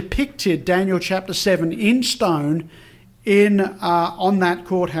has depicted Daniel chapter 7 in stone on that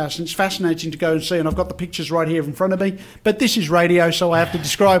courthouse, and it's fascinating to go and see, and I've got the pictures right here in front of me, but this is radio, so I have to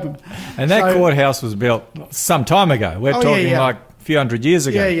describe them. And that courthourhouse was built some time ago. We're talking like a few hundred years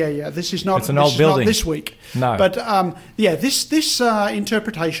ago. Yeah. This is not. It's an old building. Not this week. No. But this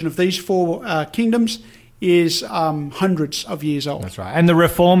interpretation of these 4 kingdoms is hundreds of years old. That's right. And the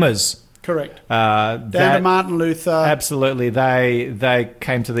reformers Correct. Down Down to Martin Luther. Absolutely, they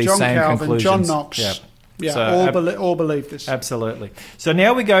came to these John same Calvin, conclusions. John Knox. Yeah. Yeah, So, all believe this. Absolutely. So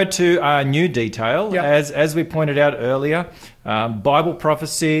now we go to our new detail. Yep. As we pointed out earlier, Bible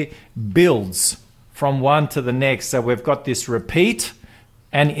prophecy builds from one to the next. So we've got this repeat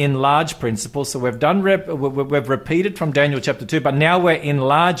and enlarge principle. So we've done we've repeated from Daniel chapter 2, but now we're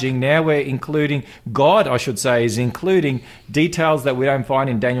enlarging. Now we're including, God, I should say, is including details that we don't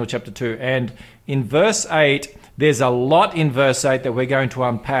find in Daniel chapter 2. And in verse 8, there's a lot in verse 8 that we're going to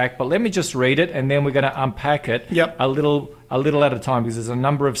unpack, but let me just read it and then we're going to unpack it a little at a time, because there's a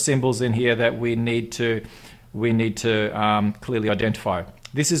number of symbols in here that we need to clearly identify.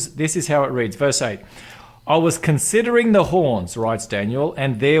 This is how it reads. Verse 8. I was considering the horns, writes Daniel,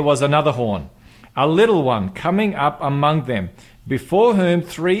 and there was another horn, a little one coming up among them, before whom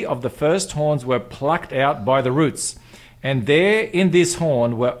 3 of the first horns were plucked out by the roots. And there in this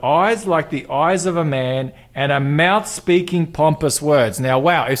horn were eyes like the eyes of a man, and a mouth speaking pompous words. Now,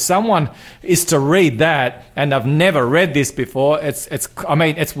 wow, if someone is to read that and I've never read this before, it's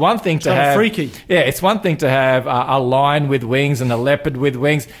one thing to have freaky. Yeah, it's one thing to have a lion with wings and a leopard with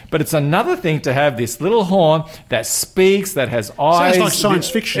wings, but it's another thing to have this little horn that speaks, that has eyes. Sounds like science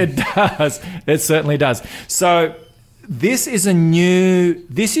fiction. It does. It certainly does. So this is a new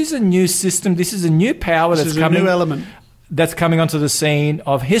system. This is a new power This is a new element that's coming onto the scene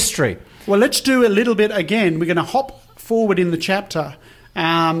of history. Well, let's do a little bit again. We're going to hop forward in the chapter,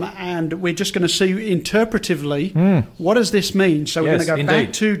 and we're just going to see interpretively what does this mean. So we're going to go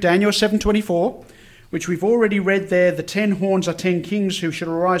back to Daniel 7:24, which we've already read there. The 10 horns are 10 kings who shall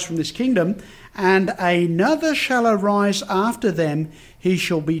arise from this kingdom, and another shall arise after them. He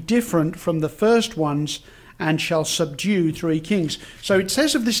shall be different from the first ones, and shall subdue 3 kings. So it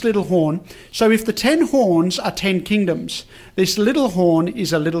says of this little horn, so if the 10 horns are 10 kingdoms, this little horn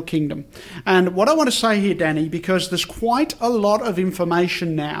is a little kingdom. And what I want to say here, Danny, because there's quite a lot of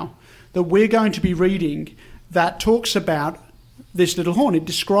information now that we're going to be reading that talks about this little horn. It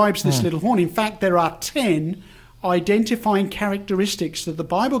describes this little horn. In fact, there are 10 identifying characteristics that the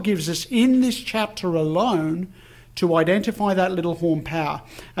Bible gives us in this chapter alone to identify that little horn power.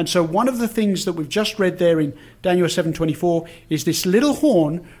 And so one of the things that we've just read there in Daniel 7:24 is this little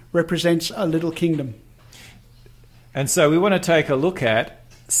horn represents a little kingdom. And so we want to take a look at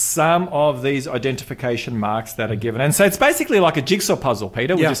some of these identification marks that are given. And so it's basically like a jigsaw puzzle,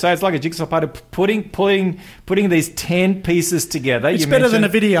 Peter. Would you say it's like a jigsaw puzzle, putting these 10 pieces together? It's better than a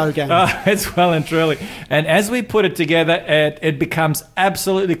video game. It's well and truly. And as we put it together, it becomes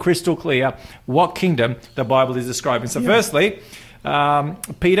absolutely crystal clear what kingdom the Bible is describing. So firstly,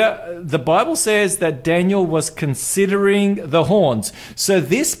 Peter, the Bible says that Daniel was considering the horns. So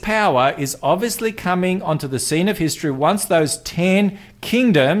this power is obviously coming onto the scene of history once those 10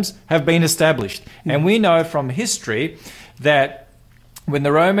 kingdoms have been established. And we know from history that when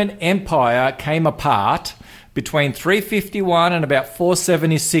the Roman Empire came apart between 351 and about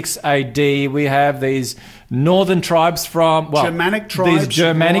 476 AD, we have these northern tribes Germanic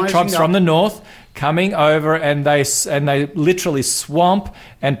tribes from the north coming over, and they literally swamp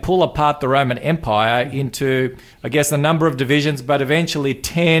and pull apart the Roman Empire into, I guess, a number of divisions, but eventually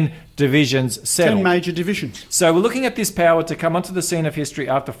 10 divisions settled. 10 major divisions. So we're looking at this power to come onto the scene of history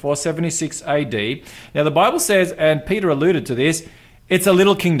after 476 AD. Now the Bible says, and Peter alluded to this, it's a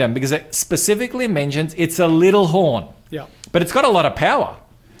little kingdom because it specifically mentions it's a little horn. Yeah. But it's got a lot of power.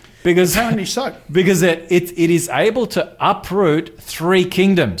 Because, apparently so. Because it is able to uproot 3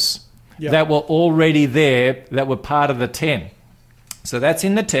 kingdoms that were already there, that were part of the 10. So that's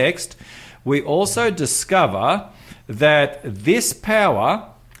in the text. We also discover that this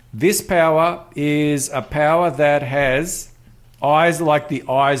power is a power that has eyes like the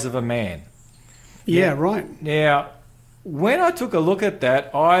eyes of a man. Yeah, right. Now, when I took a look at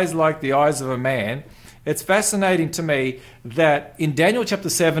that, eyes like the eyes of a man, it's fascinating to me that in Daniel chapter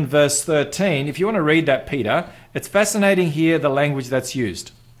 7, verse 13, if you want to read that, Peter, it's fascinating here the language that's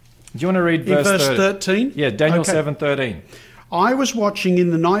used. Do you want to read verse 13? Yeah, Daniel 7:13. I was watching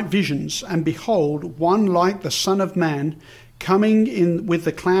in the night visions, and behold, one like the Son of Man, coming in with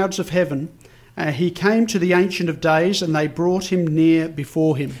the clouds of heaven. He came to the Ancient of Days, and they brought him near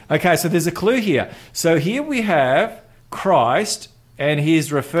before him. Okay, so there's a clue here. So here we have Christ, and he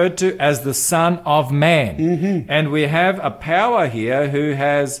is referred to as the Son of Man. Mm-hmm. And we have a power here who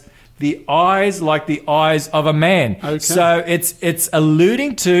has the eyes like the eyes of a man. Okay. So it's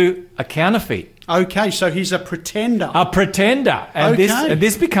alluding to a counterfeit. Okay, so he's a pretender. A pretender. And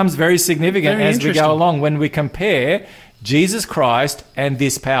this becomes very significant as we go along when we compare Jesus Christ and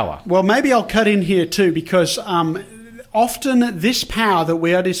this power. Well, maybe I'll cut in here too, because often this power that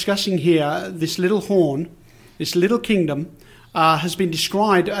we are discussing here, this little horn, this little kingdom, has been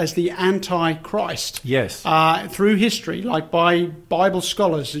described as the Antichrist. Yes. Through history, like by Bible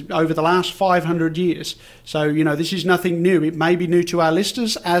scholars over the last 500 years. So, this is nothing new. It may be new to our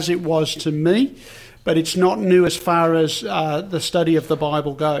listeners as it was to me, but it's not new as far as the study of the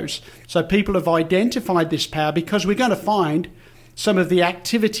Bible goes. So people have identified this power because we're going to find some of the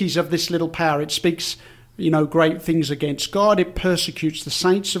activities of this little power. It speaks, great things against God. It persecutes the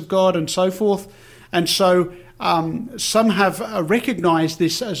saints of God and so forth. And so some have recognized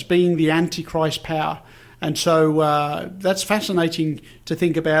this as being the Antichrist power. And so that's fascinating to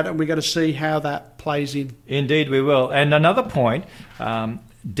think about, and we're going to see how that plays in. Indeed, we will. And another point,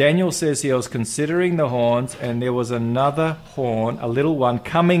 Daniel says he was considering the horns, and there was another horn, a little one,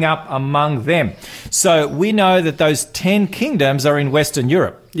 coming up among them. So we know that those 10 kingdoms are in Western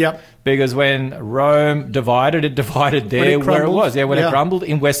Europe. Yep. Because when Rome divided, it divided there where it was. Yeah, when it crumbled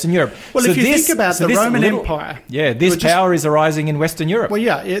in Western Europe. Well, if you think about the Roman Empire... Yeah, this power is arising in Western Europe.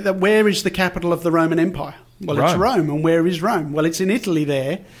 Well, where is the capital of the Roman Empire? Well, Rome. It's Rome. And where is Rome? Well, it's in Italy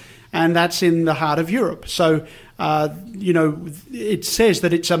there, and that's in the heart of Europe. So, it says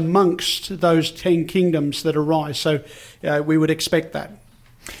that it's amongst those 10 kingdoms that arise. So we would expect that.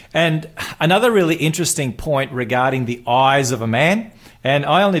 And another really interesting point regarding the eyes of a man... And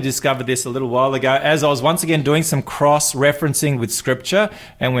I only discovered this a little while ago as I was once again doing some cross-referencing with Scripture.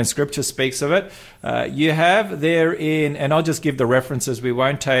 And when Scripture speaks of it, you have there and I'll just give the references. We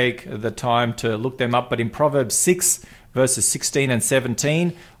won't take the time to look them up. But in Proverbs 6, verses 16 and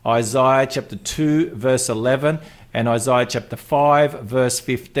 17, Isaiah chapter 2, verse 11, and Isaiah chapter 5, verse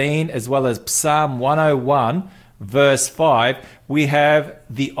 15, as well as Psalm 101, verse 5, we have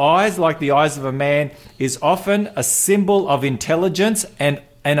the eyes, like the eyes of a man, is often a symbol of intelligence and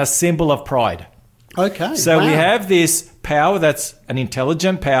a symbol of pride. Okay. So we have this power that's an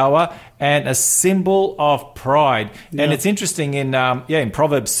intelligent power and a symbol of pride. Yeah. And it's interesting in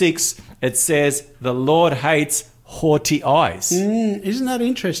Proverbs 6, it says, the Lord hates haughty eyes. Isn't that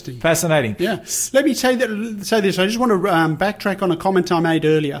interesting? Fascinating. Yeah. Let me say this. I just want to backtrack on a comment I made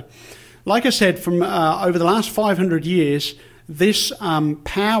earlier. Like I said, from over the last 500 years, this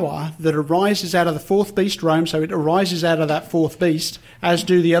power that arises out of the fourth beast, Rome, so it arises out of that fourth beast, as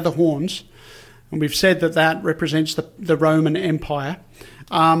do the other horns, and we've said that represents the Roman Empire.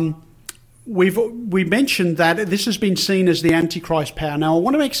 We mentioned that this has been seen as the Antichrist power. Now, I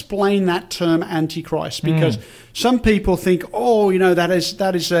want to explain that term Antichrist because some people think,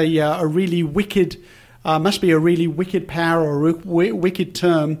 that is a really wicked, must be a really wicked power or a wicked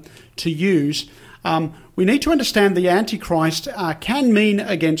term to use. We need to understand the Antichrist can mean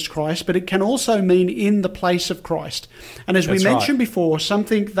against Christ, but it can also mean in the place of Christ. And as we mentioned before,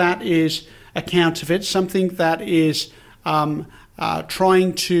 something that is a counterfeit, something that is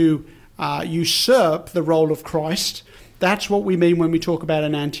trying to usurp the role of Christ, that's what we mean when we talk about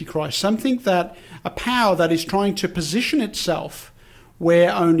an Antichrist. A power that is trying to position itself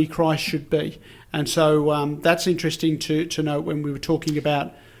where only Christ should be. And so that's interesting to note when we were talking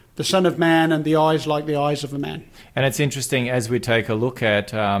about the Son of Man and the eyes like the eyes of a man. And it's interesting as we take a look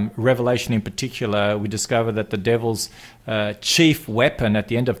at Revelation in particular, we discover that the devil's chief weapon at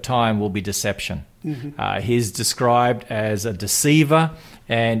the end of time will be deception. Mm-hmm. He's described as a deceiver,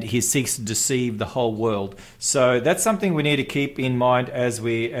 and he seeks to deceive the whole world. So that's something we need to keep in mind as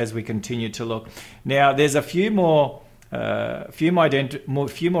we continue to look. Now, there's a few more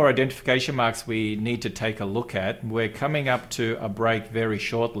identification marks we need to take a look at. We're coming up to a break very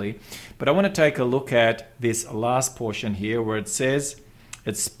shortly, but I want to take a look at this last portion here where it says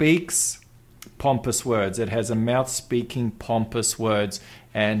it speaks pompous words. It has a mouth speaking pompous words,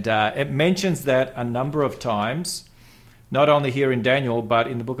 and it mentions that a number of times, not only here in Daniel but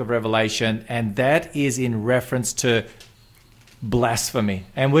in the book of Revelation, and that is in reference to blasphemy.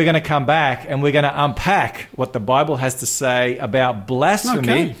 And we're going to come back and we're going to unpack what the Bible has to say about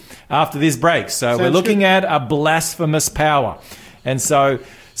blasphemy after this break. So we're looking at a blasphemous power. And so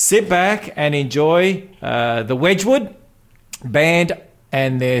sit back and enjoy the Wedgwood Band,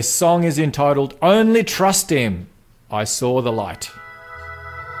 and their song is entitled Only Trust Him, I Saw the Light.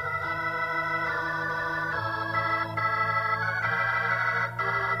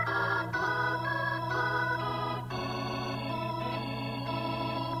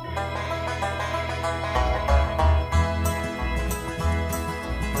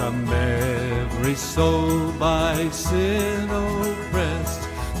 Every soul by sin oppressed,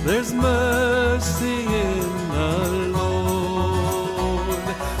 there's mercy in the Lord,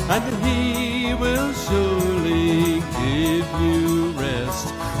 and He will surely give you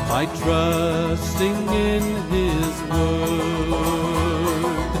rest by trusting in His word.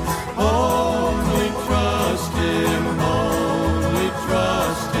 word. Only trust Him, only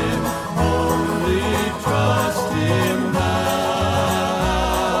trust Him, only trust Him now.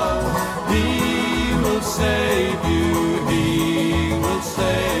 He will save you, He will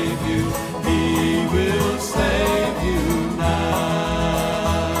save you, He will save you now.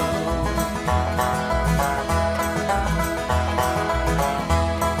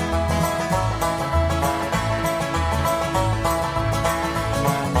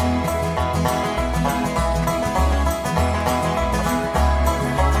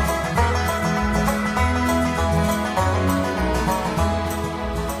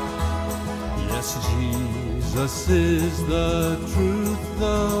 Yes, Jesus is the truth,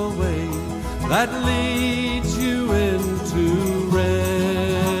 the way that leads you into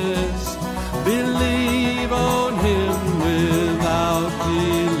rest. Believe on Him without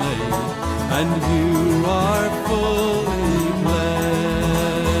delay, and you are fully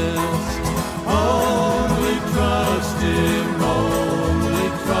blessed. Only trust Him, only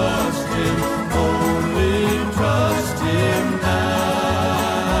trust Him, only trust Him now.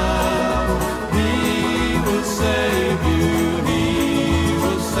 He will save you, He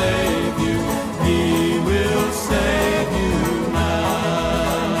will save you, He will save you now.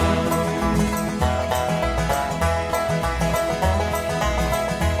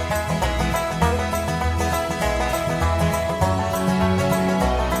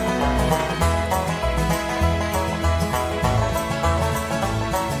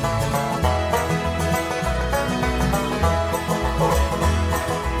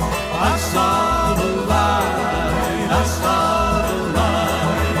 I saw the light, I saw the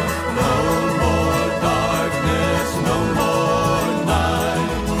light. No more darkness, no more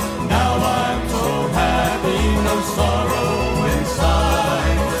night. Now I'm so happy, no sorrow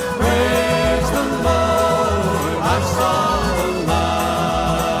inside. Praise the Lord, I saw the light.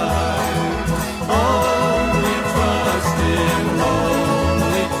 Only trust Him,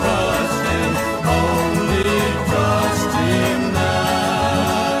 only trust Him, only trust Him now.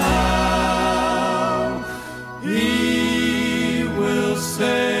 He will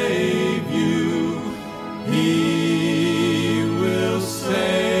save you. He will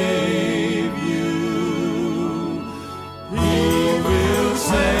save you. He will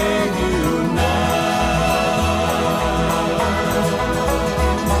save you now.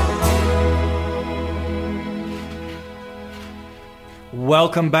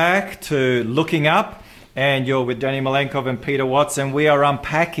 Welcome back to Looking Up, and you're with Danny Malenkov and Peter Watts, and we are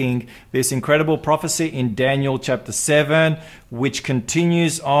unpacking this incredible prophecy in Daniel chapter 7, which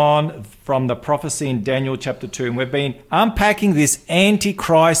continues on from the prophecy in Daniel chapter 2. And we've been unpacking this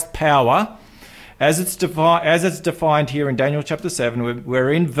Antichrist power as it's defined here in Daniel chapter 7.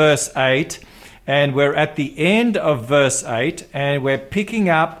 We're in verse 8, and we're at the end of verse 8, and we're picking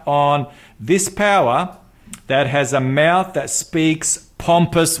up on this power that has a mouth that speaks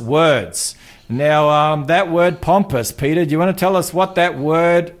pompous words. Now, that word pompous, Peter, do you want to tell us what that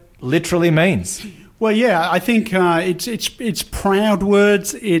word literally means? Well, yeah, I think it's proud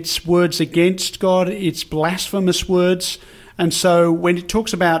words, it's words against God, it's blasphemous words. And so when it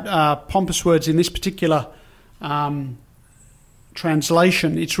talks about pompous words in this particular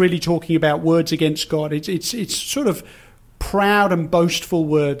translation, it's really talking about words against God. It's sort of proud and boastful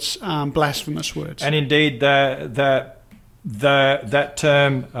words, blasphemous words. And indeed, that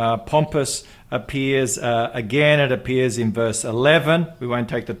term pompous appears again. It appears in verse 11. We won't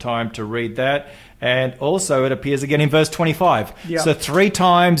take the time to read that. And also it appears again in verse 25. Yep. So 3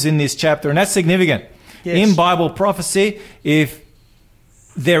 times in this chapter, and that's significant. Yes. In Bible prophecy, if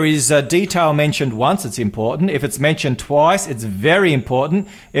there is a detail mentioned once, it's important. If it's mentioned twice, it's very important.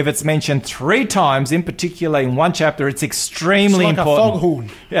 If it's mentioned 3 times, in particular in one chapter, it's extremely it's like important. a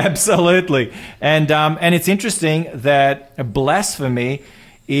foghorn. Absolutely. And it's interesting that blasphemy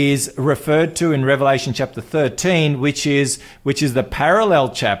is referred to in Revelation chapter 13, which is the parallel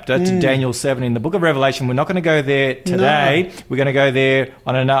chapter to Daniel 7 in the book of Revelation. We're not going to go there today. No. We're going to go there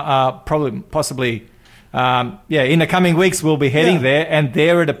on in the coming weeks we'll be heading there, and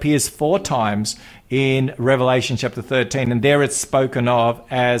there it appears 4 times in Revelation chapter 13, and there it's spoken of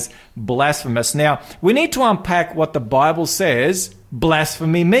as blasphemous. Now, we need to unpack what the Bible says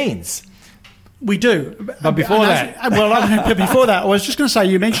blasphemy means. We do. But before that... before that, I was just going to say,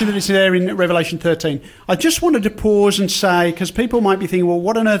 you mentioned this there in Revelation 13. I just wanted to pause and say, because people might be thinking, well,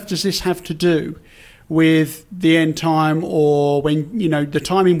 what on earth does this have to do with the end time, or when, the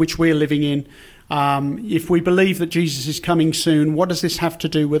time in which we're living in? If we believe that Jesus is coming soon, what does this have to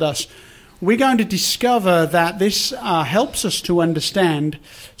do with us? We're going to discover that this helps us to understand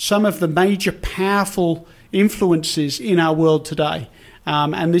some of the major powerful influences in our world today.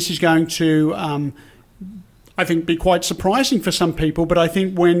 And this is going to, I think, be quite surprising for some people, but I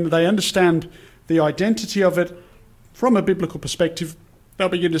think when they understand the identity of it from a biblical perspective, they'll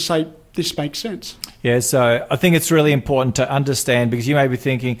begin to say, this makes sense. Yeah, so I think it's really important to understand, because you may be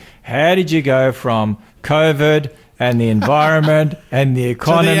thinking, how did you go from COVID and the environment and the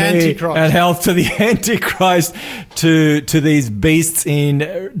economy and health to the Antichrist to these beasts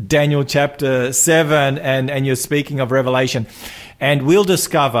in Daniel chapter 7, and you're speaking of Revelation. And we'll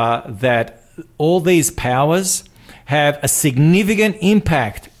discover that all these powers have a significant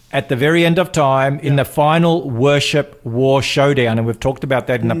impact at the very end of time in the final worship war showdown. And we've talked about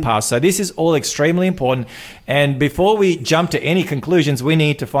that in the past. So this is all extremely important. And before we jump to any conclusions, we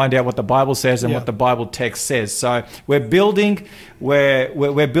need to find out what the Bible says and what the Bible text says. So we're building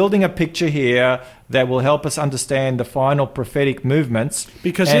a picture here that will help us understand the final prophetic movements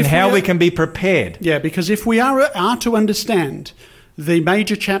and how we can be prepared. Yeah, because if we are to understand the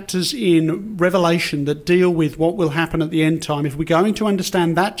major chapters in Revelation that deal with what will happen at the end time, if we're going to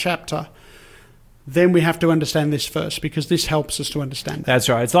understand that chapter, then we have to understand this first, because this helps us to understand that. That's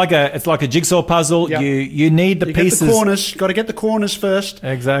right. It's like a jigsaw puzzle. Yep. You need the pieces. Get the corners. Got to get the corners first.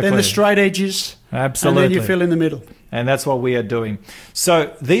 Exactly. Then the straight edges. Absolutely. And then you fill in the middle. And that's what we are doing.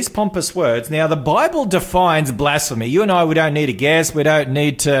 So these pompous words. Now, the Bible defines blasphemy. You and I, we don't need to guess. We don't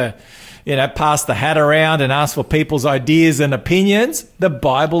need to pass the hat around and ask for people's ideas and opinions. The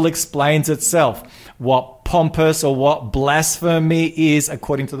Bible explains itself what pompous or what blasphemy is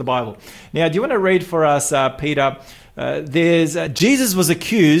according to the Bible. Now, do you want to read for us, Peter? Jesus was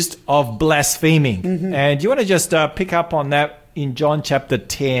accused of blaspheming. Mm-hmm. And do you want to just pick up on that in John chapter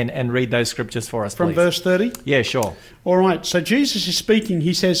 10 and read those scriptures for us, please? From verse 30? Yeah, sure. All right. So Jesus is speaking.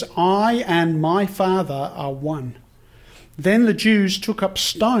 He says, I and my Father are one. Then the Jews took up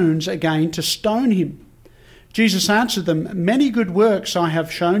stones again to stone him. Jesus answered them, many good works I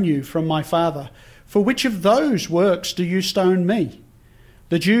have shown you from my Father. For which of those works do you stone me?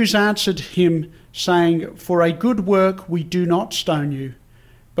 The Jews answered him, saying, for a good work we do not stone you,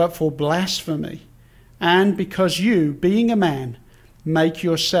 but for blasphemy, and because you, being a man, make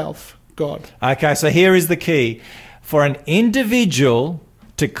yourself God. Okay, so here is the key. For an individual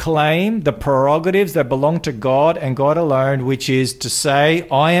to claim the prerogatives that belong to God and God alone, which is to say,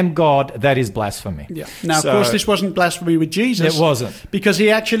 I am God, that is blasphemy. Yeah. Now, of course, this wasn't blasphemy with Jesus. It wasn't. Because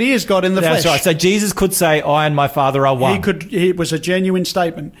he actually is God in the flesh. That's right. So Jesus could say, I and my Father are one. It was a genuine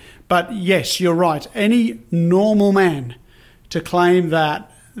statement. But yes, you're right. Any normal man to claim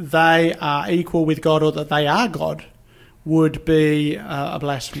that they are equal with God or that they are God would be a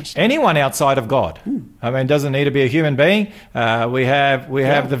blasphemous. Anyone outside of God. I mean, it doesn't need to be a human being. We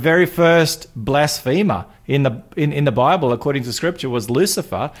have the very first blasphemer in the Bible, according to Scripture, was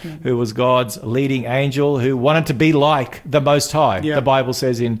Lucifer, who was God's leading angel, who wanted to be like the Most High. The Bible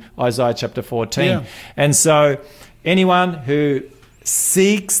says in Isaiah chapter 14. And so anyone who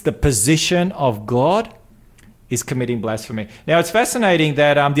seeks the position of God is committing blasphemy. Now, it's fascinating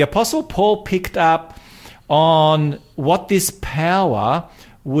that the Apostle Paul picked up on what this power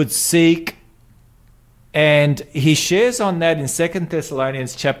would seek, and he shares on that in 2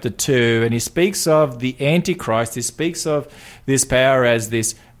 Thessalonians chapter 2, and he speaks of the Antichrist. He speaks of this power as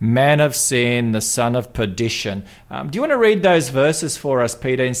this man of sin, the son of perdition. Do you want to read those verses for us,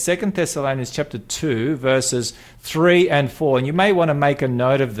 Peter, in 2 Thessalonians chapter 2, verses 3 and 4? And you may want to make a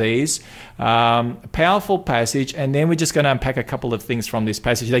note of these. Powerful passage, and then we're just going to unpack a couple of things from this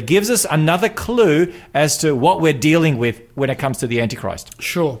passage that gives us another clue as to what we're dealing with when it comes to the Antichrist.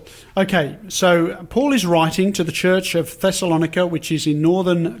 Sure. Okay, so Paul is writing to the church of Thessalonica, which is in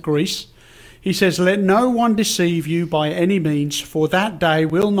northern Greece. He says, let no one deceive you by any means, for that day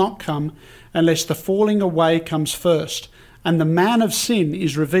will not come unless the falling away comes first, and the man of sin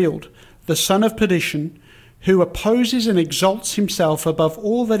is revealed, the son of perdition, who opposes and exalts himself above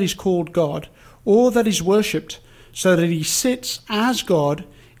all that is called God, or that is worshipped, so that he sits as God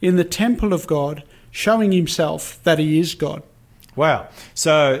in the temple of God, showing himself that he is God. Wow.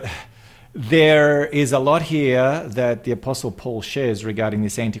 So there is a lot here that the Apostle Paul shares regarding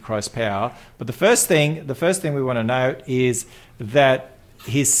this Antichrist power. But the first thing we want to note is that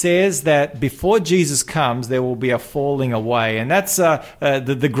he says that before Jesus comes, there will be a falling away. And that's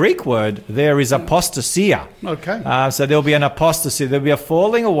the Greek word there is apostasia. Okay. So there'll be an apostasy. There'll be a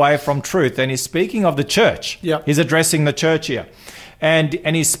falling away from truth. And he's speaking of the church. Yeah. He's addressing the church here. And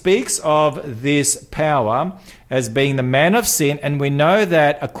he speaks of this power as being the man of sin. And we know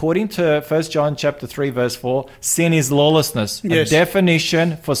that according to 1 John chapter 3, verse 4, sin is lawlessness. Yes. A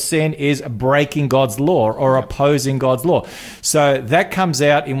definition for sin is breaking God's law or opposing God's law. So that comes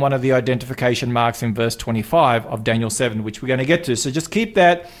out in one of the identification marks in verse 25 of Daniel 7, which we're going to get to. So just keep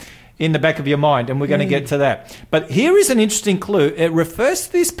that in the back of your mind, and we're going to get to that. But here is an interesting clue. It refers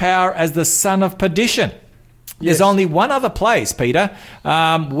to this power as the son of perdition. There's Yes. only one other place, Peter,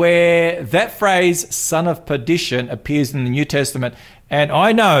 where that phrase, son of perdition, appears in the New Testament. And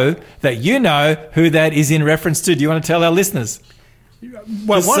I know that you know who that is in reference to. Do you want to tell our listeners?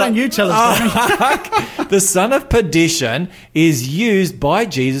 Well, why don't you tell us, Danny? The son of perdition is used by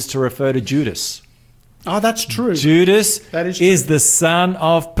Jesus to refer to Judas. Oh, that's true. Judas That is is true. the son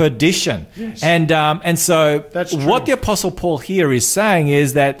of perdition. Yes. And so That's true. what the Apostle Paul here is saying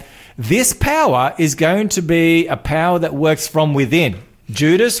is that this power is going to be a power that works from within.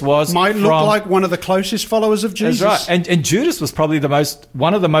 Judas was Might look from, like one of the closest followers of Jesus. That's right. And Judas was probably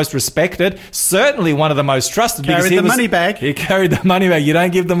one of the most respected, certainly one of the most trusted. Carried because he the was- money bag. He carried the money bag. You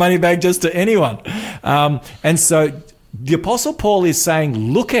don't give the money bag just to anyone. And so the Apostle Paul is saying,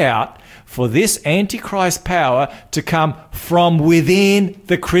 look out for this Antichrist power to come from within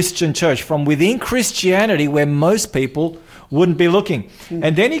the Christian church, from within Christianity, where most people wouldn't be looking.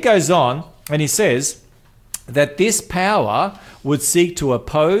 And then he goes on and he says that this power would seek to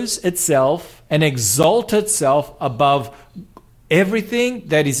oppose itself and exalt itself above everything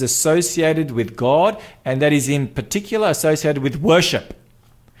that is associated with God, and that is in particular associated with worship.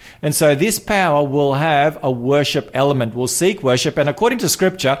 And so this power will have a worship element, will seek worship. And according to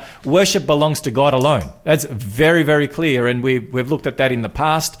Scripture, worship belongs to God alone. That's very, very clear. And we've looked at that in the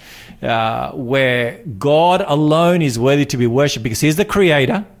past, where God alone is worthy to be worshipped because he's the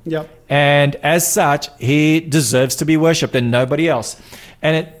creator. Yep. And as such, he deserves to be worshipped and nobody else.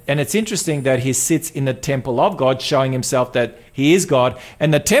 And it's interesting that he sits in the temple of God, showing himself that he is God.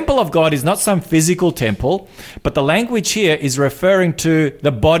 And the temple of God is not some physical temple, but the language here is referring to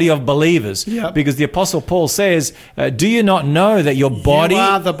the body of believers. Yep. Because the Apostle Paul says, do you not know that your body,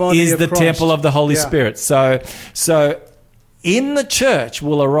 are the body is of the Christ. temple of the Holy Yeah. Spirit? So in the church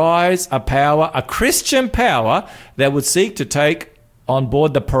will arise a power, a Christian power, that would seek to take on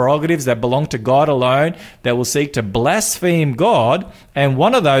board the prerogatives that belong to God alone, that will seek to blaspheme God, and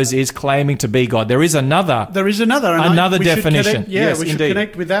one of those is claiming to be God. There is another. There is another. Another we should definition. connect- Yes, we should indeed.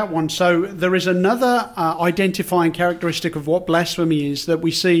 connect with that one. So there is another identifying characteristic of what blasphemy is that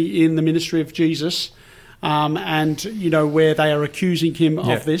we see in the ministry of Jesus, and where they are accusing him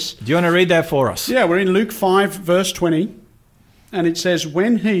Yeah. of this. Do you want to read that for us? Yeah, we're in Luke 5, verse 20, and it says,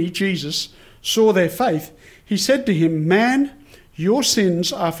 "When he, Jesus, saw their faith, he said to him, 'Man, your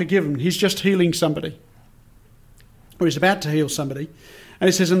sins are forgiven.'" He's just healing somebody, or he's about to heal somebody. And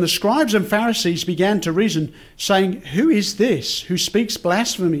it says, "And the scribes and Pharisees began to reason, saying, 'Who is this who speaks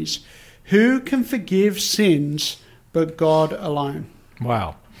blasphemies? Who can forgive sins but God alone?'"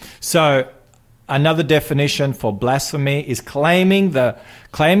 Wow. So another definition for blasphemy is claiming the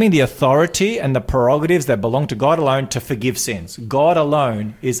authority and the prerogatives that belong to God alone to forgive sins. God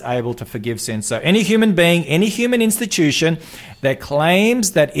alone is able to forgive sins. So any human being, any human institution that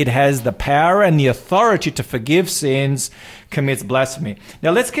claims that it has the power and the authority to forgive sins commits blasphemy.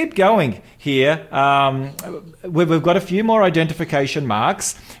 Now let's keep going here. We've got a few more identification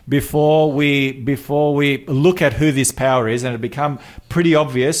marks before we look at who this power is, and it'll become pretty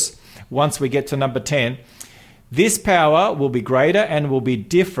obvious once we get to number 10. This power will be greater and will be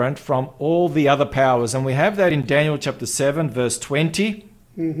different from all the other powers. And we have that in Daniel chapter 7, verse 20,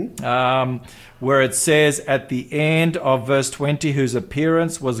 where it says at the end of verse 20, whose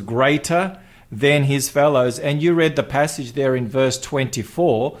appearance was greater than his fellows. And you read the passage there in verse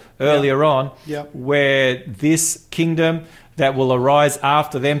 24 earlier on, where this kingdom that will arise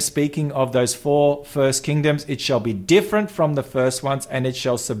after them, speaking of those 4 first kingdoms, it shall be different from the first ones, and it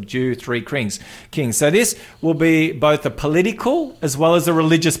shall subdue 3 kings. So this will be both a political as well as a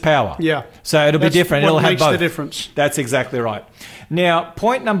religious power. Yeah. So it'll be different. What It'll have makes both. the difference. That's exactly right. Now,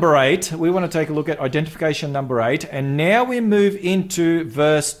 point number 8, we want to take a look at identification number 8, and now we move into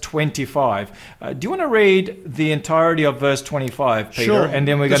verse 25. Do you want to read the entirety of verse 25, Peter? Sure. And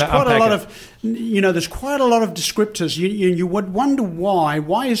then we're going There's to unpack it. There's quite a lot of descriptors. You would wonder why.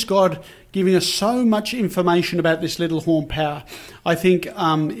 Why is God giving us so much information about this little horn power? I think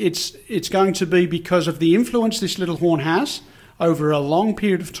it's going to be because of the influence this little horn has over a long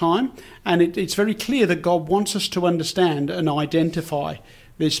period of time, and it's very clear that God wants us to understand and identify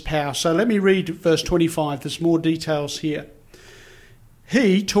this power. So let me read verse 25. There's more details here.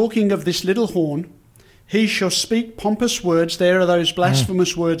 "He," talking of this little horn, He shall speak pompous words. There are those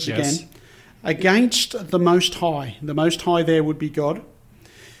blasphemous words Yes. again. Against the Most High. The Most High there would be God.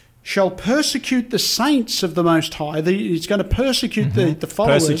 Shall persecute the saints of the Most High. He's going to persecute the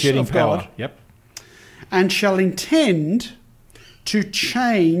followers Persecuting of power. God. Yep. And shall intend to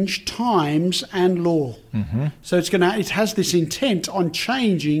change times and law. So it has this intent on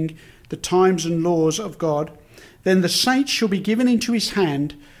changing the times and laws of God. Then the saints shall be given into his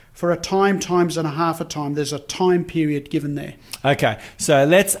hand for a time, times and a half a time. There's a time period given there. Okay, so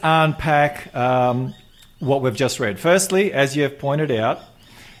let's unpack what we've just read. Firstly, as you have pointed out,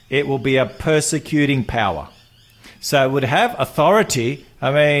 it will be a persecuting power. So it would have authority.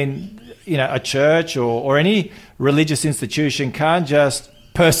 I mean, a church or any religious institution can't just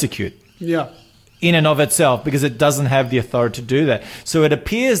persecute Yeah. in and of itself because it doesn't have the authority to do that. So it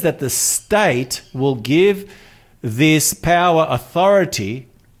appears that the state will give this power authority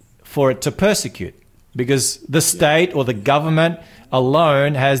for it to persecute because the state or the government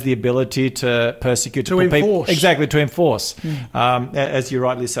alone has the ability to persecute. To enforce. Exactly, to enforce, as you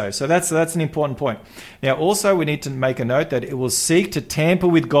rightly say. So that's an important point. Now, also, we need to make a note that it will seek to tamper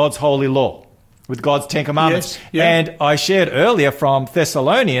with God's holy law, with God's Ten Commandments. Yes, yeah. And I shared earlier from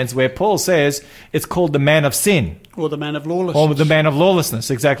Thessalonians where Paul says it's called the man of sin. Or the man of lawlessness. Or the man of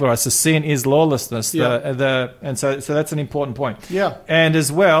lawlessness, exactly right. So sin is lawlessness. Yeah. And so that's an important point. Yeah. And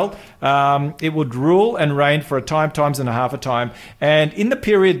as well, it would rule and reign for a time, times and a half a time. And in the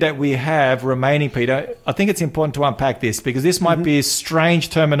period that we have remaining, Peter, I think it's important to unpack this because this might be strange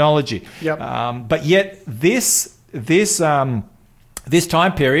terminology. Yep. But yet this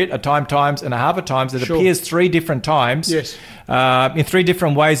time period, a time, times and a half a times, it Sure. appears 3 different times. Yes. In 3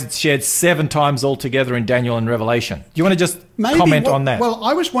 different ways, it's shared 7 times altogether in Daniel and Revelation. Do you want to just comment on that? Well,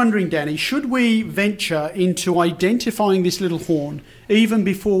 I was wondering, Danny, should we venture into identifying this little horn even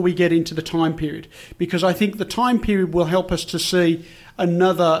before we get into the time period? Because I think the time period will help us to see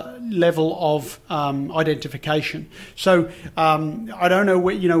another level of identification. So I don't know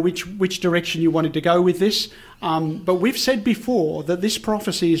which direction you wanted to go with this, but we've said before that this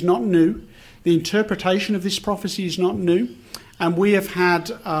prophecy is not new. The interpretation of this prophecy is not new. And we have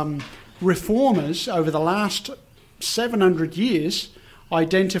had reformers over the last 700 years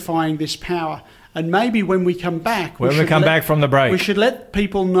identifying this power. And maybe when we come back... back from the break. We should let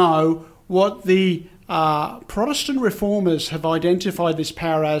people know what the Protestant reformers have identified this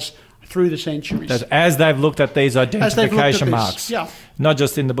power as through the centuries. That as they've looked at these identification marks. Yeah. Not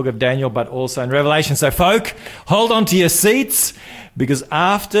just in the book of Daniel, but also in Revelation. So, folk, hold on to your seats because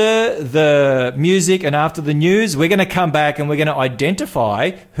after the music and after the news, we're going to come back and we're going to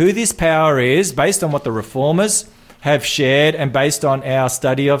identify who this power is based on what the reformers have shared and based on our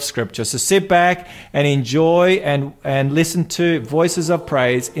study of Scripture. So sit back and enjoy and listen to voices of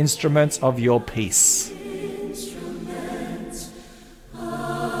praise, instruments of your peace.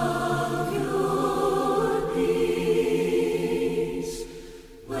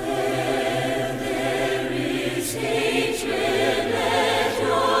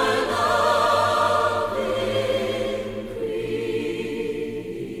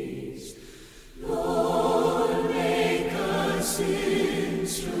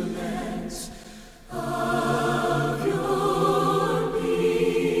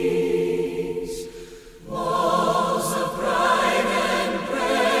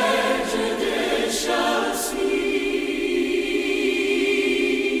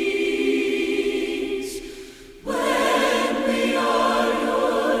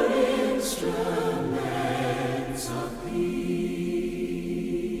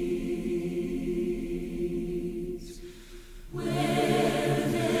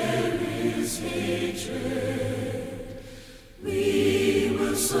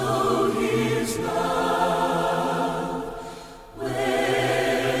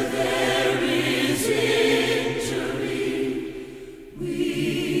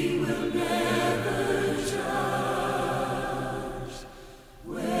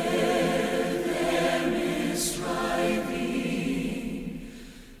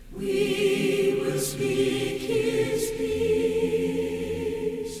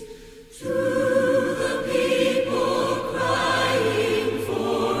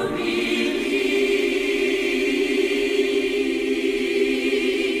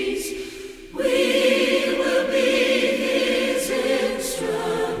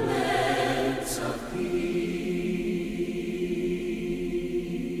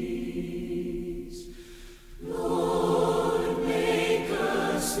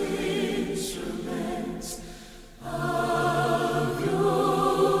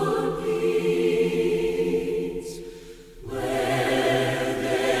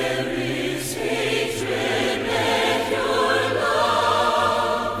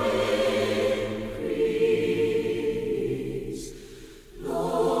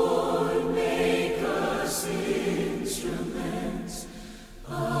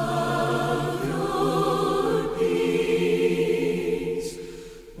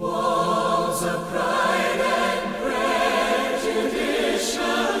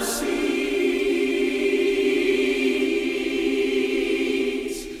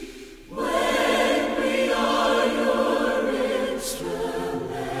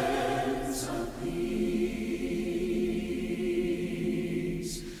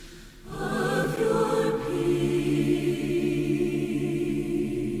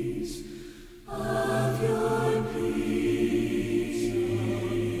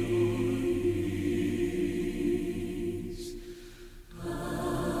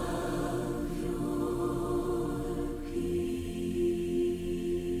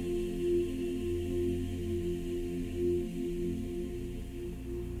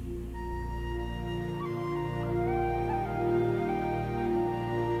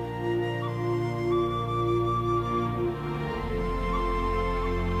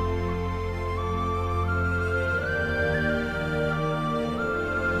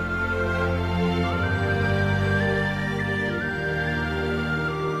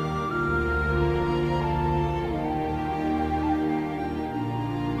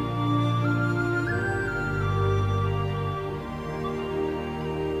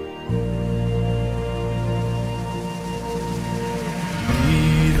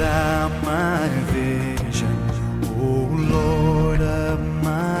 thou my vision, O Lord of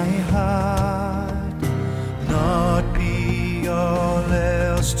my heart. Not be all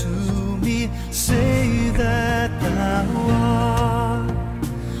else to me, save that thou art.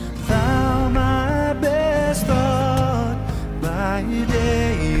 Thou my best thought, by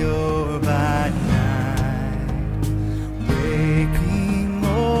day or by night, waking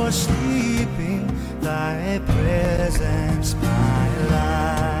or sleeping, thy presence my light.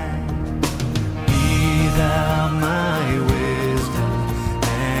 Be thou my wisdom,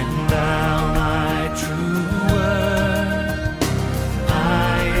 and thou my true word. I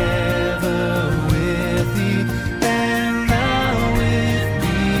ever with thee, and thou with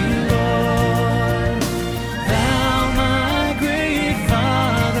me, Lord. Thou my great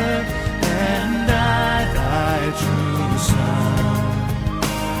Father, and I thy true Son.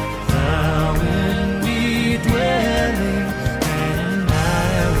 Thou in me dwelling, and I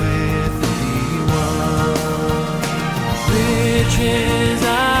with thee one. Riches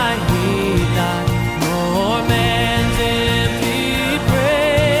I need not, nor man's empty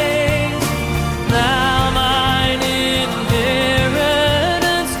praise. Thou mine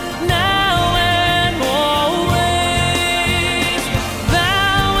inheritance, now and always.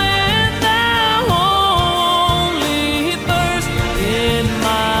 Thou and thou only thirst in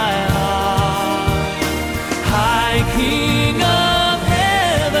my heart. High King of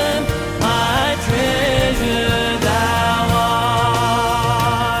heaven, my treasure thou art.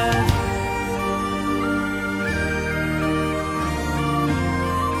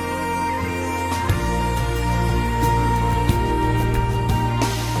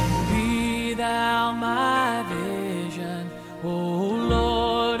 Be thou my vision, O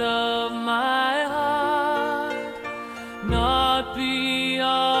Lord of my heart. Not be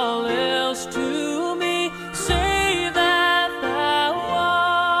all else to me, save that thou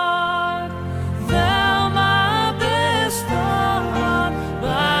art. Thou my best thought,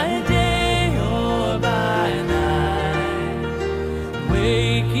 by day or by night,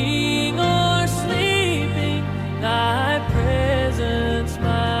 waking or sleeping, thy presence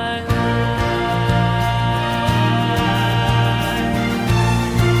my life.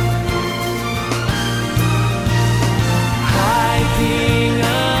 High King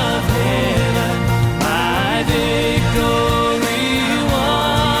of heaven, my victory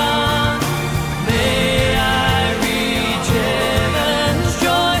won. May I reach heaven's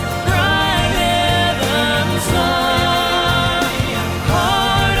joy, bright heaven's sun.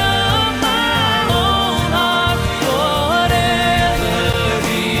 Heart of my own heart, whatever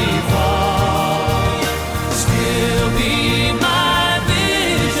befall, still be my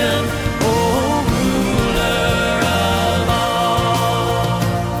vision, O ruler of all.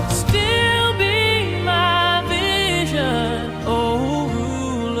 Still be my vision, O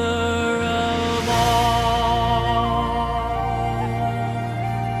ruler of all.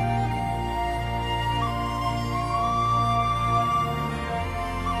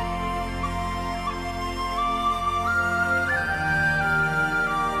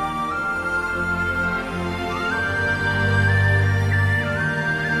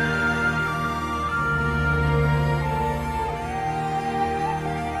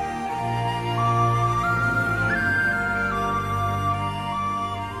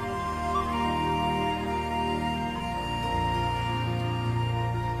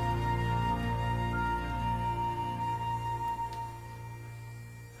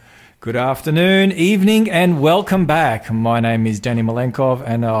 Good afternoon, evening, and welcome back. My name is Danny Malenkov,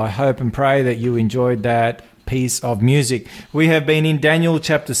 and I hope and pray that you enjoyed that piece of music. We have been in Daniel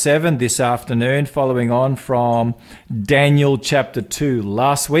chapter 7 this afternoon, following on from Daniel chapter 2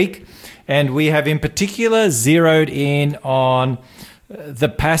 last week, and we have in particular zeroed in on the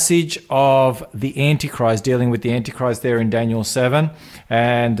passage of the Antichrist, dealing with the Antichrist there in Daniel 7.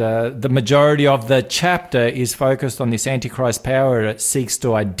 And the majority of the chapter is focused on this Antichrist power. It seeks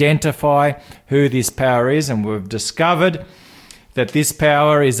to identify who this power is. And we've discovered that this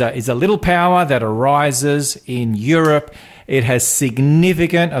power is a little power that arises in Europe. It has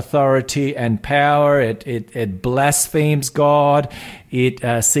significant authority and power. It blasphemes God.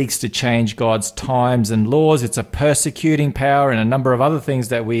 It seeks to change God's times and laws. It's a persecuting power and a number of other things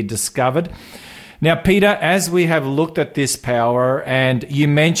that we discovered. Now, Peter, as we have looked at this power, and you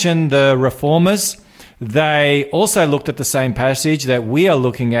mentioned the reformers, they also looked at the same passage that we are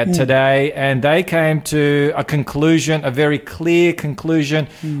looking at today, and they came to a conclusion, a very clear conclusion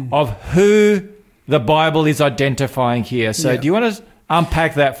of who the Bible is identifying here. So do you want to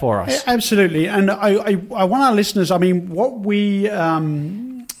unpack that for us? Absolutely. And I want our listeners, I mean, what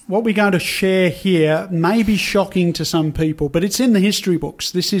what we're going to share here may be shocking to some people, but it's in the history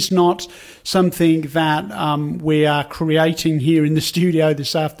books. This is not something that we are creating here in the studio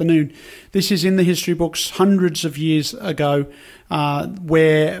this afternoon. This is in the history books hundreds of years ago,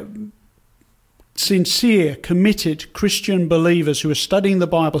 where sincere, committed Christian believers who are studying the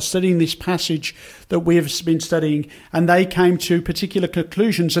Bible, studying this passage that we have been studying, and they came to particular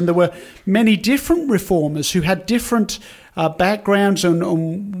conclusions. And there were many different reformers who had different backgrounds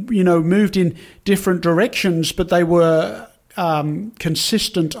and moved in different directions, but they were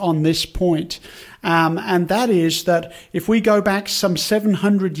consistent on this point. And that is that if we go back some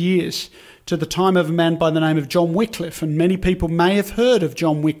 700 years to the time of a man by the name of John Wycliffe, and many people may have heard of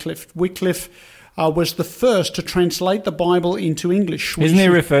John Wycliffe. Wycliffe was the first to translate the Bible into English. Isn't he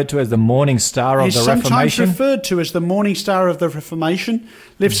referred to as the morning star of the Reformation? He's sometimes referred to as the morning star of the Reformation.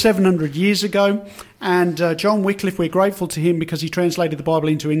 Lived 700 years ago. And John Wycliffe, we're grateful to him because he translated the Bible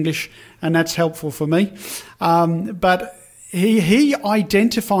into English, and that's helpful for me. But he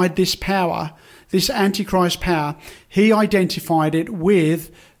identified this power, this Antichrist power. He identified it with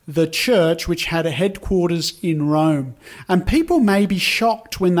the church, which had a headquarters in Rome. And people may be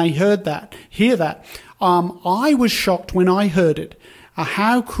shocked when they hear that. I was shocked when I heard it.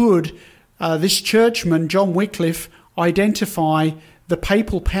 How could this churchman, John Wycliffe, identify the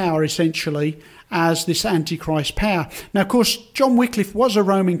papal power, essentially, as this Antichrist power? Now, of course, John Wycliffe was a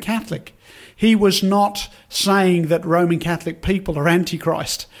Roman Catholic. He was not saying that Roman Catholic people are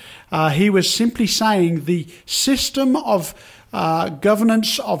Antichrist. He was simply saying the system of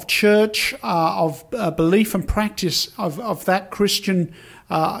governance of church, of belief and practice of that Christian,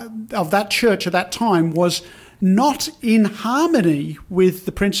 of that church at that time was not in harmony with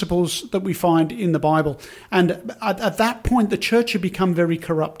the principles that we find in the Bible. And at that point, the church had become very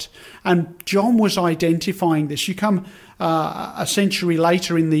corrupt. And John was identifying this. You come a century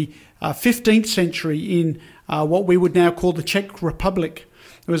later in the 15th century in what we would now call the Czech Republic.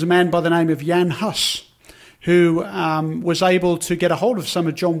 There was a man by the name of Jan Hus, who was able to get a hold of some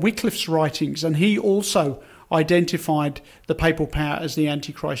of John Wycliffe's writings, and he also identified the papal power as the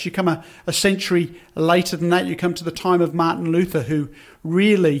Antichrist. You come a century later than that, you come to the time of Martin Luther, who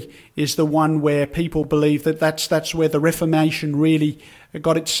really is the one where people believe that that's where the Reformation really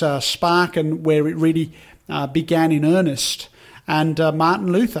got its spark and where it really began in earnest. And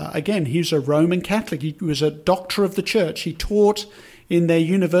Martin Luther, again, he was a Roman Catholic. He was a doctor of the church. He taught in their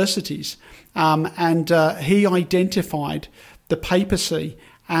universities. And he identified the papacy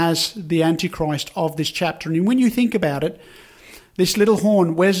as the Antichrist of this chapter. And when you think about it, this little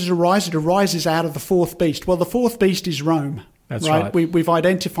horn, where does it arise? It arises out of the fourth beast. Well, the fourth beast is Rome. That's right. We've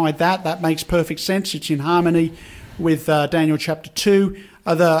identified that. That makes perfect sense. It's in harmony with Daniel chapter 2.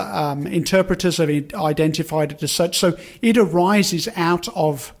 Other interpreters have identified it as such. So it arises out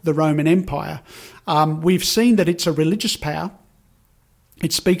of the Roman Empire. We've seen that it's a religious power.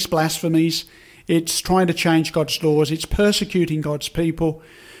 It speaks blasphemies. It's trying to change God's laws. It's persecuting God's people.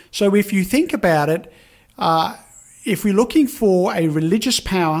 So if you think about it, if we're looking for a religious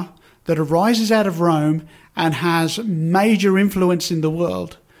power that arises out of Rome and has major influence in the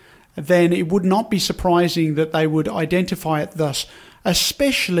world, then it would not be surprising that they would identify it thus,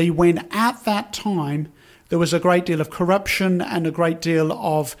 especially when at that time there was a great deal of corruption and a great deal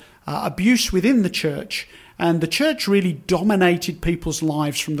of abuse within the church. And the church really dominated people's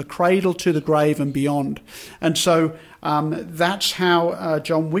lives from the cradle to the grave and beyond. And so that's how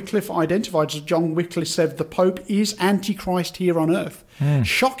John Wycliffe identified. John Wycliffe said the Pope is Antichrist here on earth.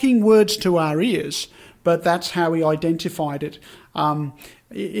 Shocking words to our ears, but that's how he identified it.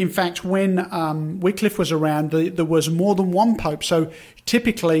 In fact, when Wycliffe was around, there was more than one pope. So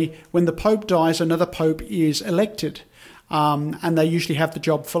typically, when the pope dies, another pope is elected, and they usually have the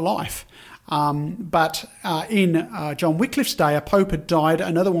job for life. But in John Wycliffe's day, a pope had died,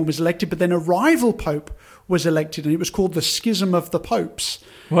 another one was elected, but then a rival pope was elected, and it was called the Schism of the Popes.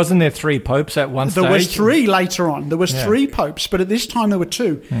 Wasn't there three popes at one stage? There was three later on. There was three popes, but at this time there were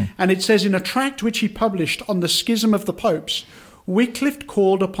two. And it says in a tract which he published on the Schism of the Popes, Wycliffe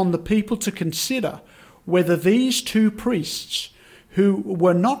called upon the people to consider whether these two priests, who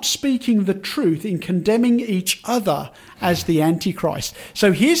were not speaking the truth in condemning each other as the Antichrist.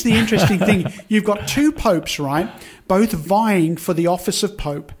 So here's the interesting thing. You've got two popes, right, both vying for the office of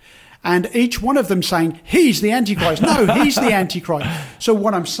pope, and each one of them saying, he's the Antichrist. No, he's the Antichrist. So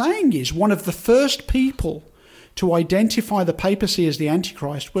what I'm saying is one of the first people to identify the papacy as the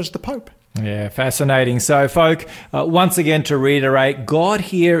Antichrist was the Pope. Yeah, fascinating. So, folk, once again to reiterate, God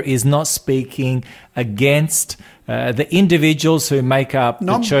here is not speaking against the individuals who make up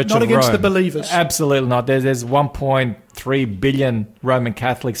the Church of Rome. Not against the believers. Absolutely not. There's 1.3 3 billion Roman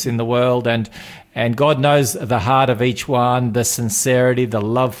Catholics in the world, and God knows the heart of each one, the sincerity, the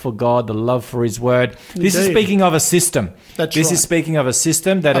love for God, the love for His Word. This is Indeed. speaking of a system. That's This right. is speaking of a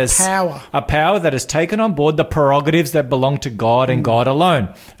system that is power. a power that has taken on board the prerogatives that belong to God and God alone.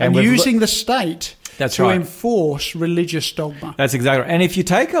 And we've using the state That's to right. enforce religious dogma. That's exactly right. And if you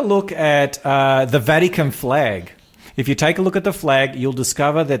take a look at the Vatican flag, if you take a look at the flag, you'll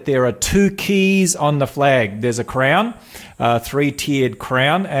discover that there are 2 keys on the flag. There's a crown, 3-tiered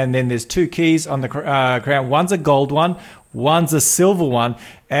crown, and then there's 2 keys on the crown. One's a gold one, one's a silver one,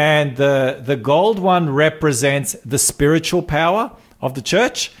 and the gold one represents the spiritual power of the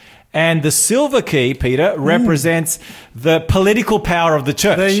church. And the silver key, Peter, represents the political power of the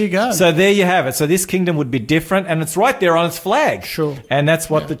church. There you go. So there you have it. So this kingdom would be different, and it's right there on its flag. Sure. And that's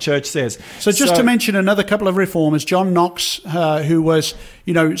what the church says. So just to mention another couple of reformers, John Knox, who was,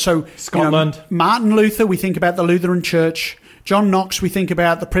 Scotland. Martin Luther, we think about the Lutheran Church. John Knox, we think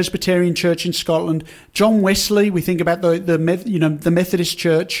about the Presbyterian Church in Scotland. John Wesley, we think about the Methodist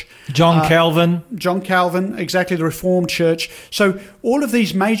Church. John Calvin. John Calvin, exactly, the Reformed Church. So all of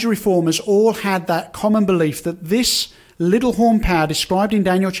these major reformers all had that common belief that this little horn power described in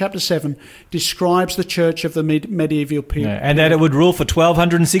Daniel chapter 7 describes the church of the medieval period. Yeah, and that it would rule for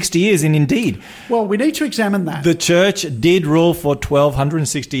 1,260 years, and indeed, Well, we need to examine that. the church did rule for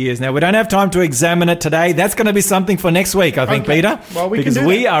 1,260 years. Now, we don't have time to examine it today. That's going to be something for next week, I think, Okay. Peter. Well, we can because do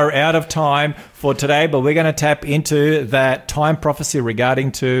we that. are out of time for today, but we're going to tap into that time prophecy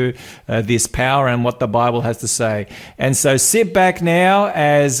regarding to this power and what the Bible has to say. And so sit back now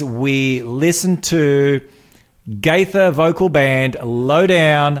as we listen to Gaither Vocal Band, Low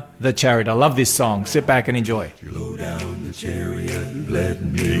Down the Chariot. I love this song. Sit back and enjoy. Low down the chariot, let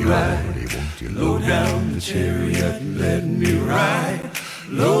me ride. Low down the chariot, let me ride.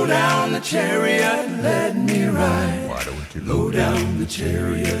 Low down the chariot, let me ride. Why don't you low down the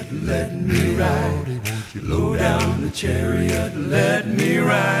chariot, let me ride. Low down the chariot, let me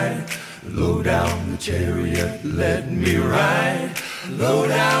ride. Low down the chariot, let me ride. Low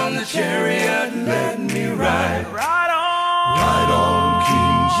down the chariot, let me ride. Ride on,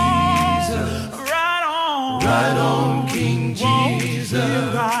 King Jesus. Ride on, King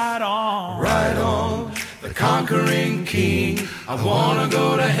Jesus. Ride on, the conquering King. I wanna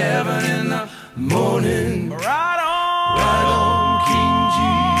go to heaven in the morning. Ride on, King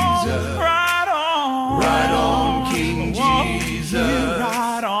Jesus. Ride on, King Jesus.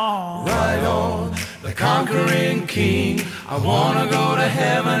 Ride on, the conquering King. I wanna go to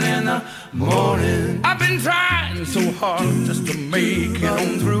heaven in the morning. I've been trying so hard just to make it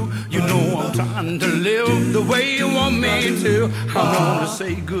on through. You know I'm trying to live the way you want me to. I wanna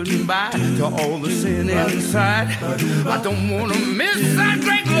say goodbye to all the sin inside. I don't wanna miss that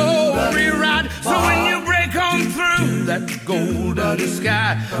great glory ride. So when you break on through that golden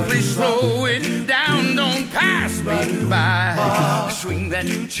sky, please slow it down, don't pass me by. Swing that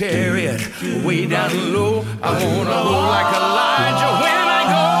chariot way down low. I wanna go like Elijah when I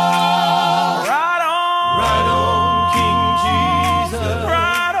go. Ride on, King Jesus.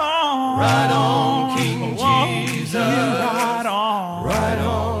 Ride on, King Jesus. Ride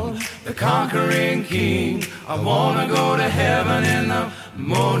on, the conquering King. I wanna go to heaven in the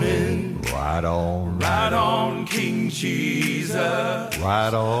morning. Ride on, King Jesus.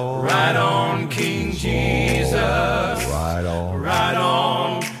 ride on, Ride on, King Jesus. ride on, Ride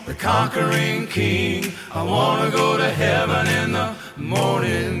on, the conquering King. I wanna go to heaven in the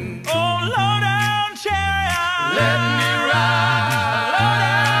morning. Oh, low down chariot, let me ride. Low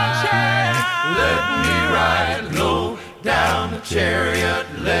down chariot, let me ride. Low down the chariot,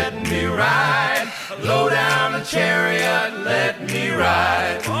 let me ride. Low down the chariot, let me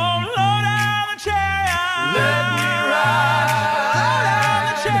ride. Oh, low down the chariot, let me ride. Low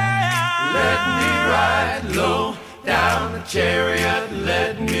down the chariot, let me ride. Low down the chariot,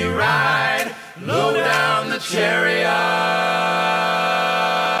 let me ride. Low down the chariot.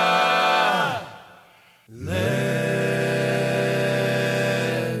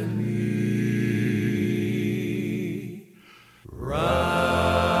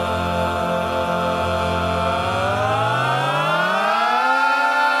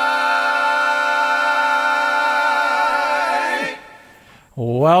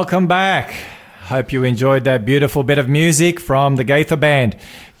 Welcome back. Hope you enjoyed that beautiful bit of music from the Gaither Band.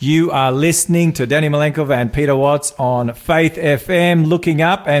 You are listening to Danny Malenkov and Peter Watts on Faith FM, Looking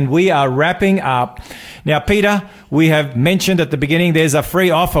Up, and we are wrapping up. Now, Peter, we have mentioned at the beginning there's a free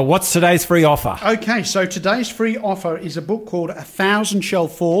offer. What's today's free offer? Okay, so today's free offer is a book called A Thousand Shall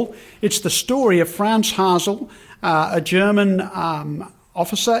Fall. It's the story of Franz Hasel, a German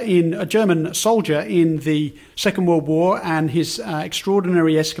a German soldier in the Second World War, and his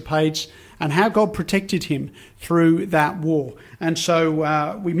extraordinary escapades and how God protected him through that war. And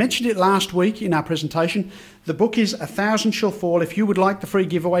so we mentioned it last week in our presentation. The book is 1,000 Shall Fall. If you would like the free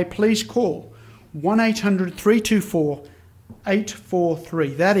giveaway, please call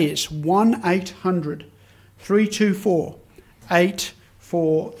 1-800-324-843. That is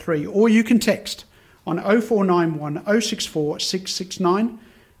 1-800-324-843. Or you can text on 0491 064 669,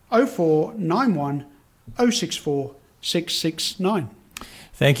 0491 064 669.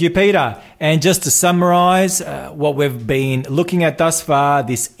 Thank you, Peter. And just to summarize what we've been looking at thus far,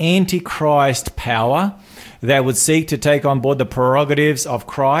 this Antichrist power that would seek to take on board the prerogatives of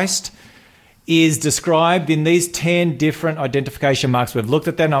Christ is described in these 10 different identification marks. We've looked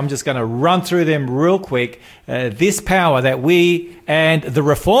at them. I'm just going to run through them real quick. This power that we and the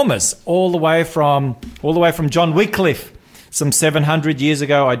reformers, all the way from John Wycliffe, some 700 years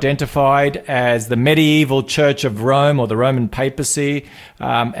ago, identified as the medieval Church of Rome, or the Roman papacy,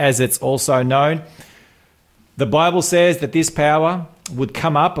 as it's also known. The Bible says that this power would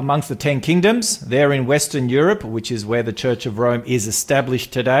come up amongst the 10 kingdoms there in Western Europe, which is where the Church of Rome is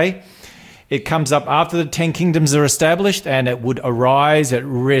established today. It comes up after the 10 kingdoms are established, and it would arise. It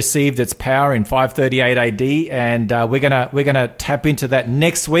received its power in 538 AD, and we're gonna tap into that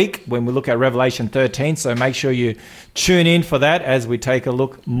next week when we look at Revelation 13. So make sure you tune in for that as we take a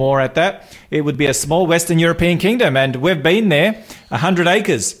look more at that. It would be a small Western European kingdom, and we've been there, 100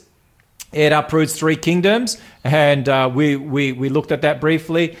 acres. It uproots 3 kingdoms, and we looked at that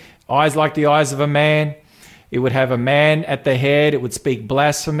briefly. Eyes like the eyes of a man. It would have a man at the head. It would speak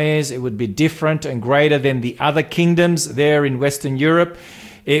blasphemies. It would be different and greater than the other kingdoms there in Western Europe.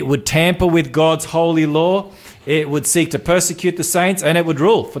 It would tamper with God's holy law. It would seek to persecute the saints, and it would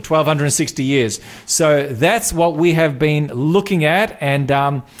rule for 1,260 years. So that's what we have been looking at,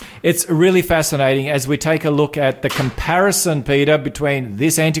 and it's really fascinating as we take a look at the comparison, Peter, between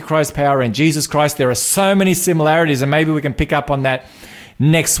this Antichrist power and Jesus Christ. There are so many similarities, and maybe we can pick up on that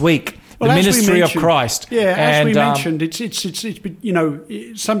next week. The ministry of Christ. Yeah, as we mentioned, it's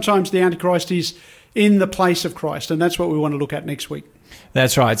sometimes the Antichrist is in the place of Christ, and that's what we want to look at next week.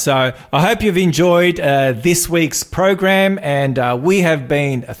 That's right. So I hope you've enjoyed this week's program, and we have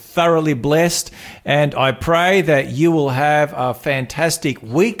been thoroughly blessed, and I pray that you will have a fantastic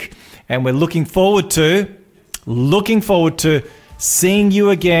week, and we're looking forward to seeing you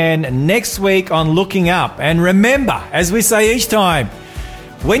again next week on Looking Up. And remember, as we say each time,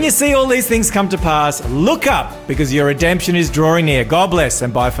 when you see all these things come to pass, look up, because your redemption is drawing near. God bless,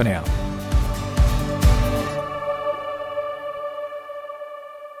 and bye for now.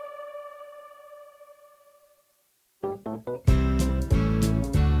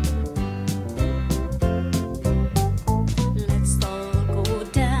 Let's all go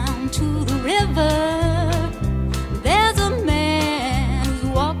down to the river. There's a man who's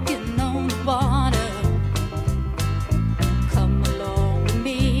walking on the water. Come along with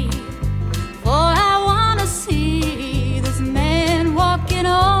me, for I wanna see this man walking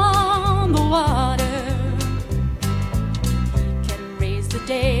on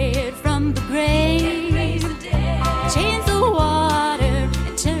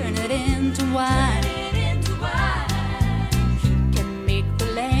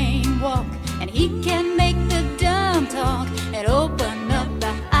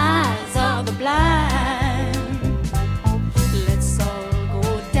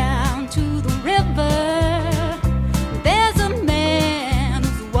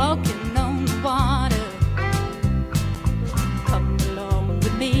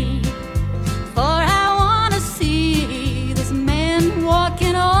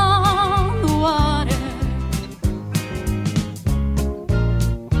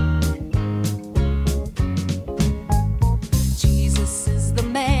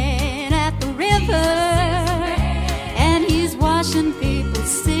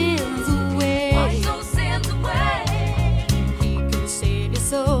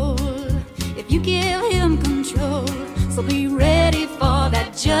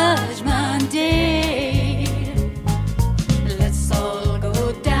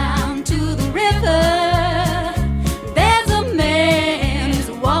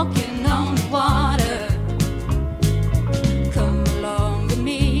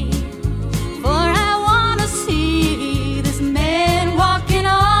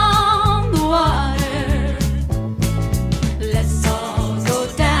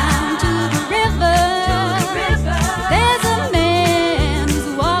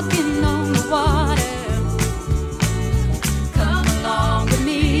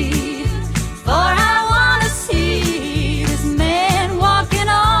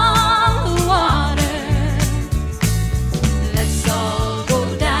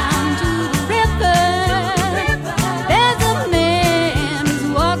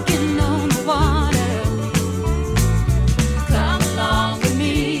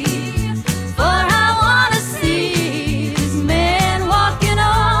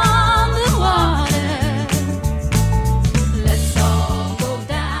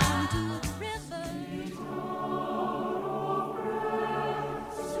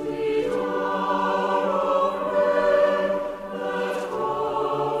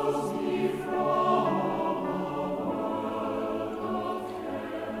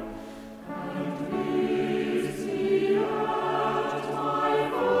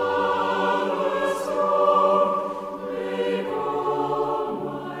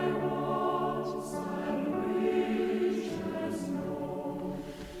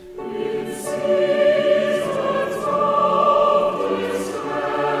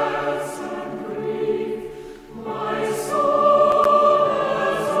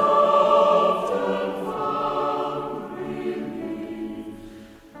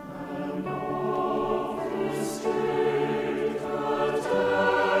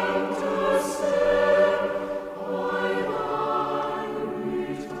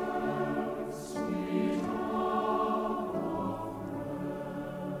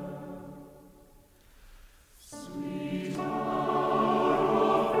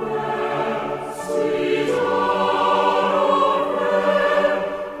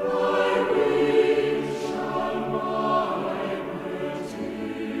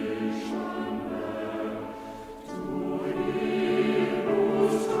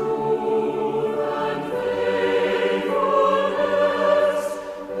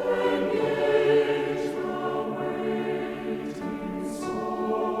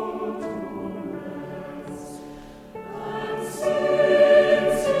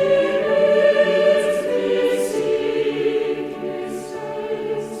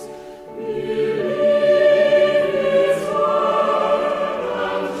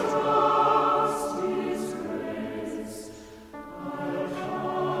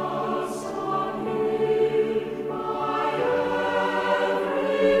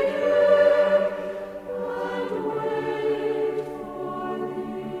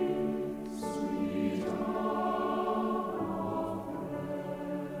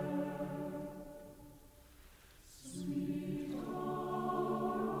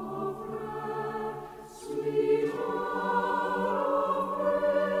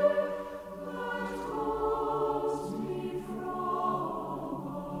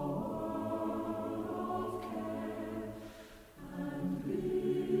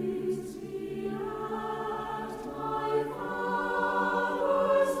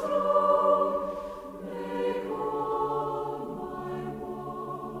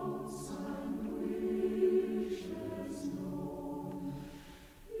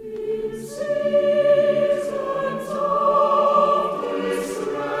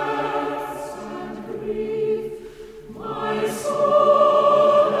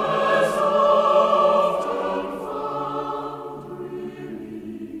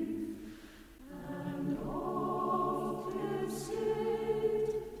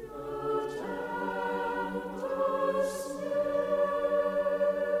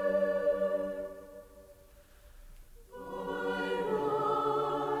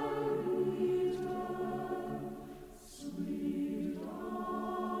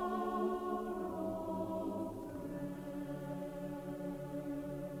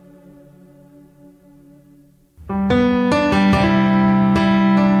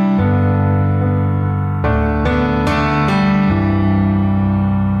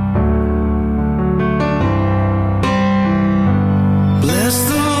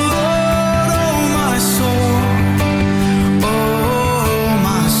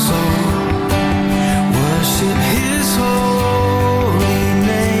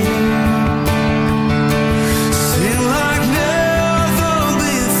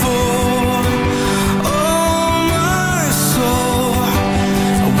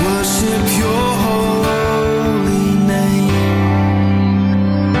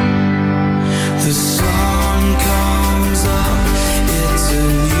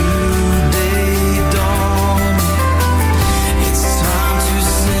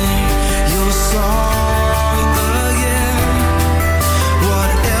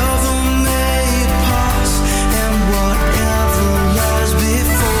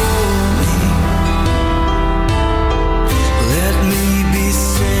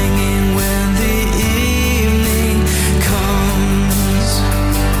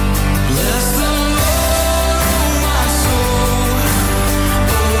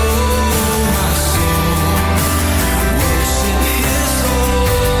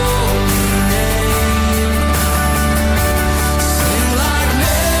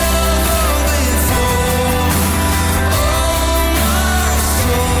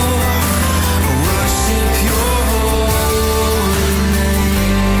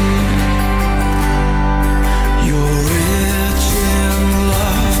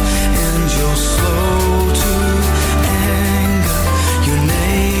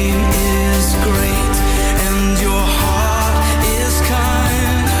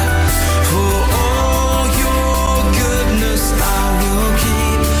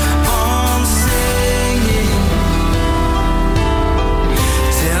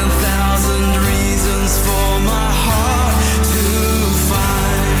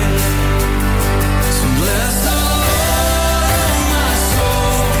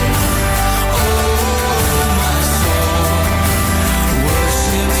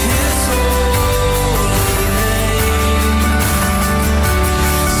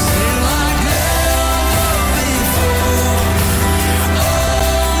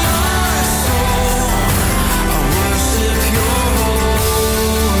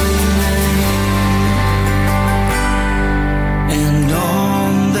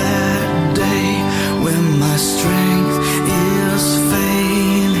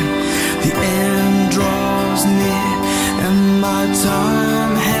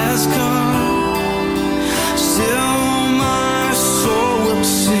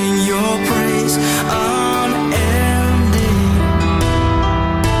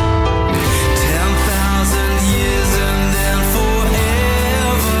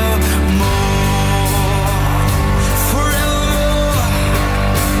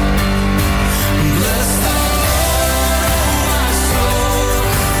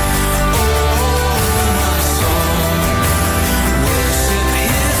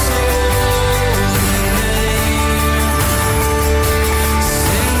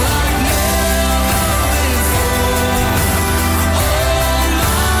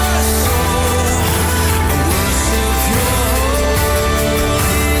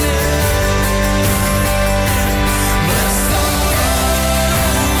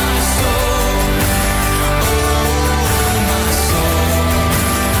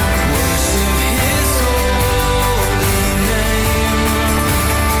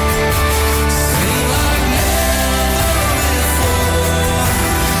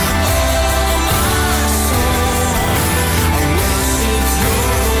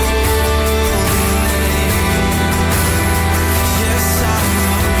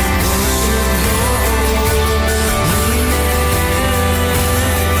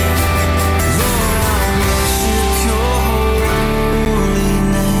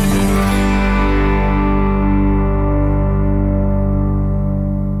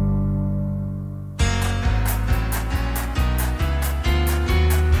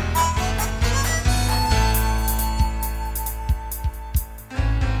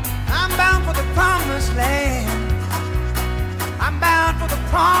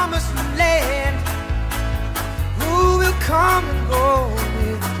promised land. Who will come and go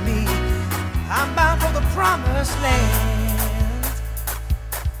with me? I'm bound for the promised land.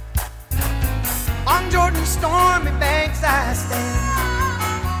 On Jordan's stormy banks I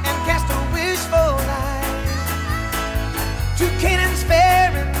stand and cast a wishful eye to Canaan's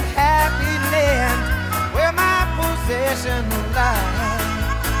fair and happy land, where my possession will lie.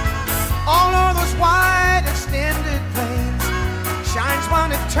 All of those wide extended plains shines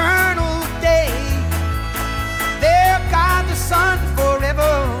one eternal day. There God the sun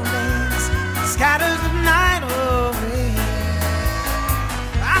forever reigns, scatters the night away.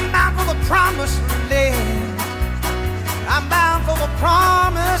 I'm bound for the promised land. I'm bound for the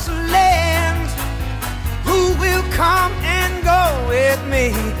promised land. Who will come and go with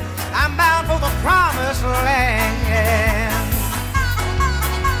me? I'm bound for the promised land.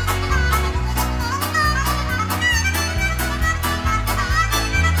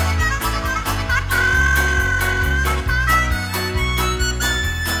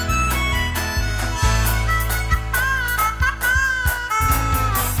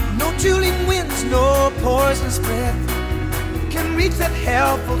 No chilling winds, no poisonous breath can reach that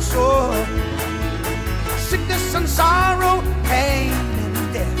helpful shore. Sickness and sorrow, pain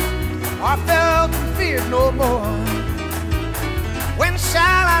and death are felt and feared no more. When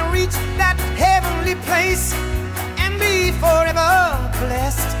shall I reach that heavenly place and be forever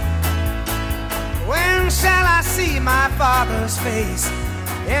blessed? When shall I see my Father's face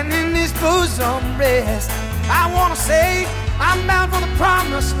and in His bosom rest? I want to say I'm bound for the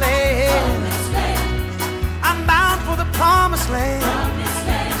promised land. I'm bound for the promised land.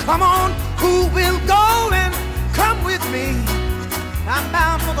 Come on, who will go and come with me? I'm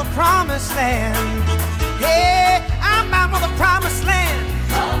bound for the promised land. Yeah, I'm bound for the promised land.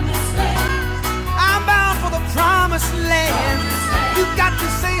 I'm bound for the promised land. You got to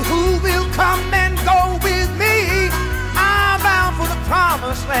say who will come and go with me. I'm bound for the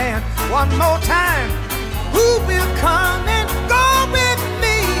promised land. One more time. Who will come and go with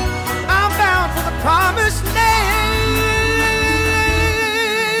me? I'm bound for the promised land.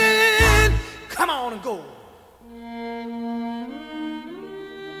 Come on and go.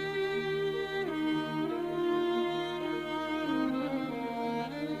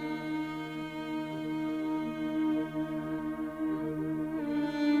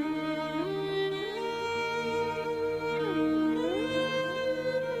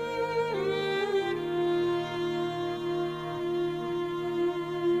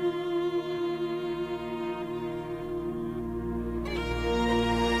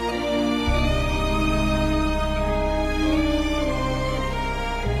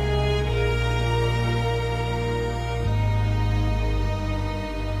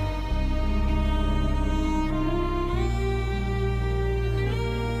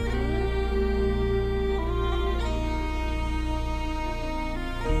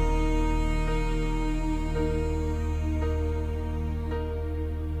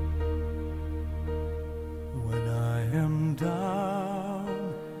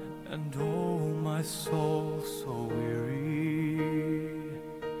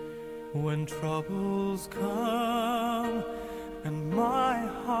 When troubles come and my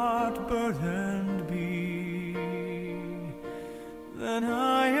heart burdened be, then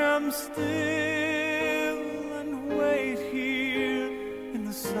I am still and wait here in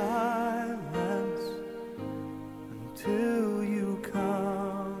the silence until you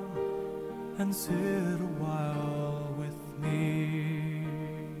come and sit a while with me.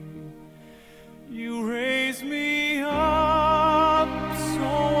 You raise me up so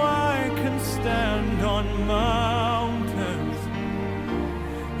I can stand on my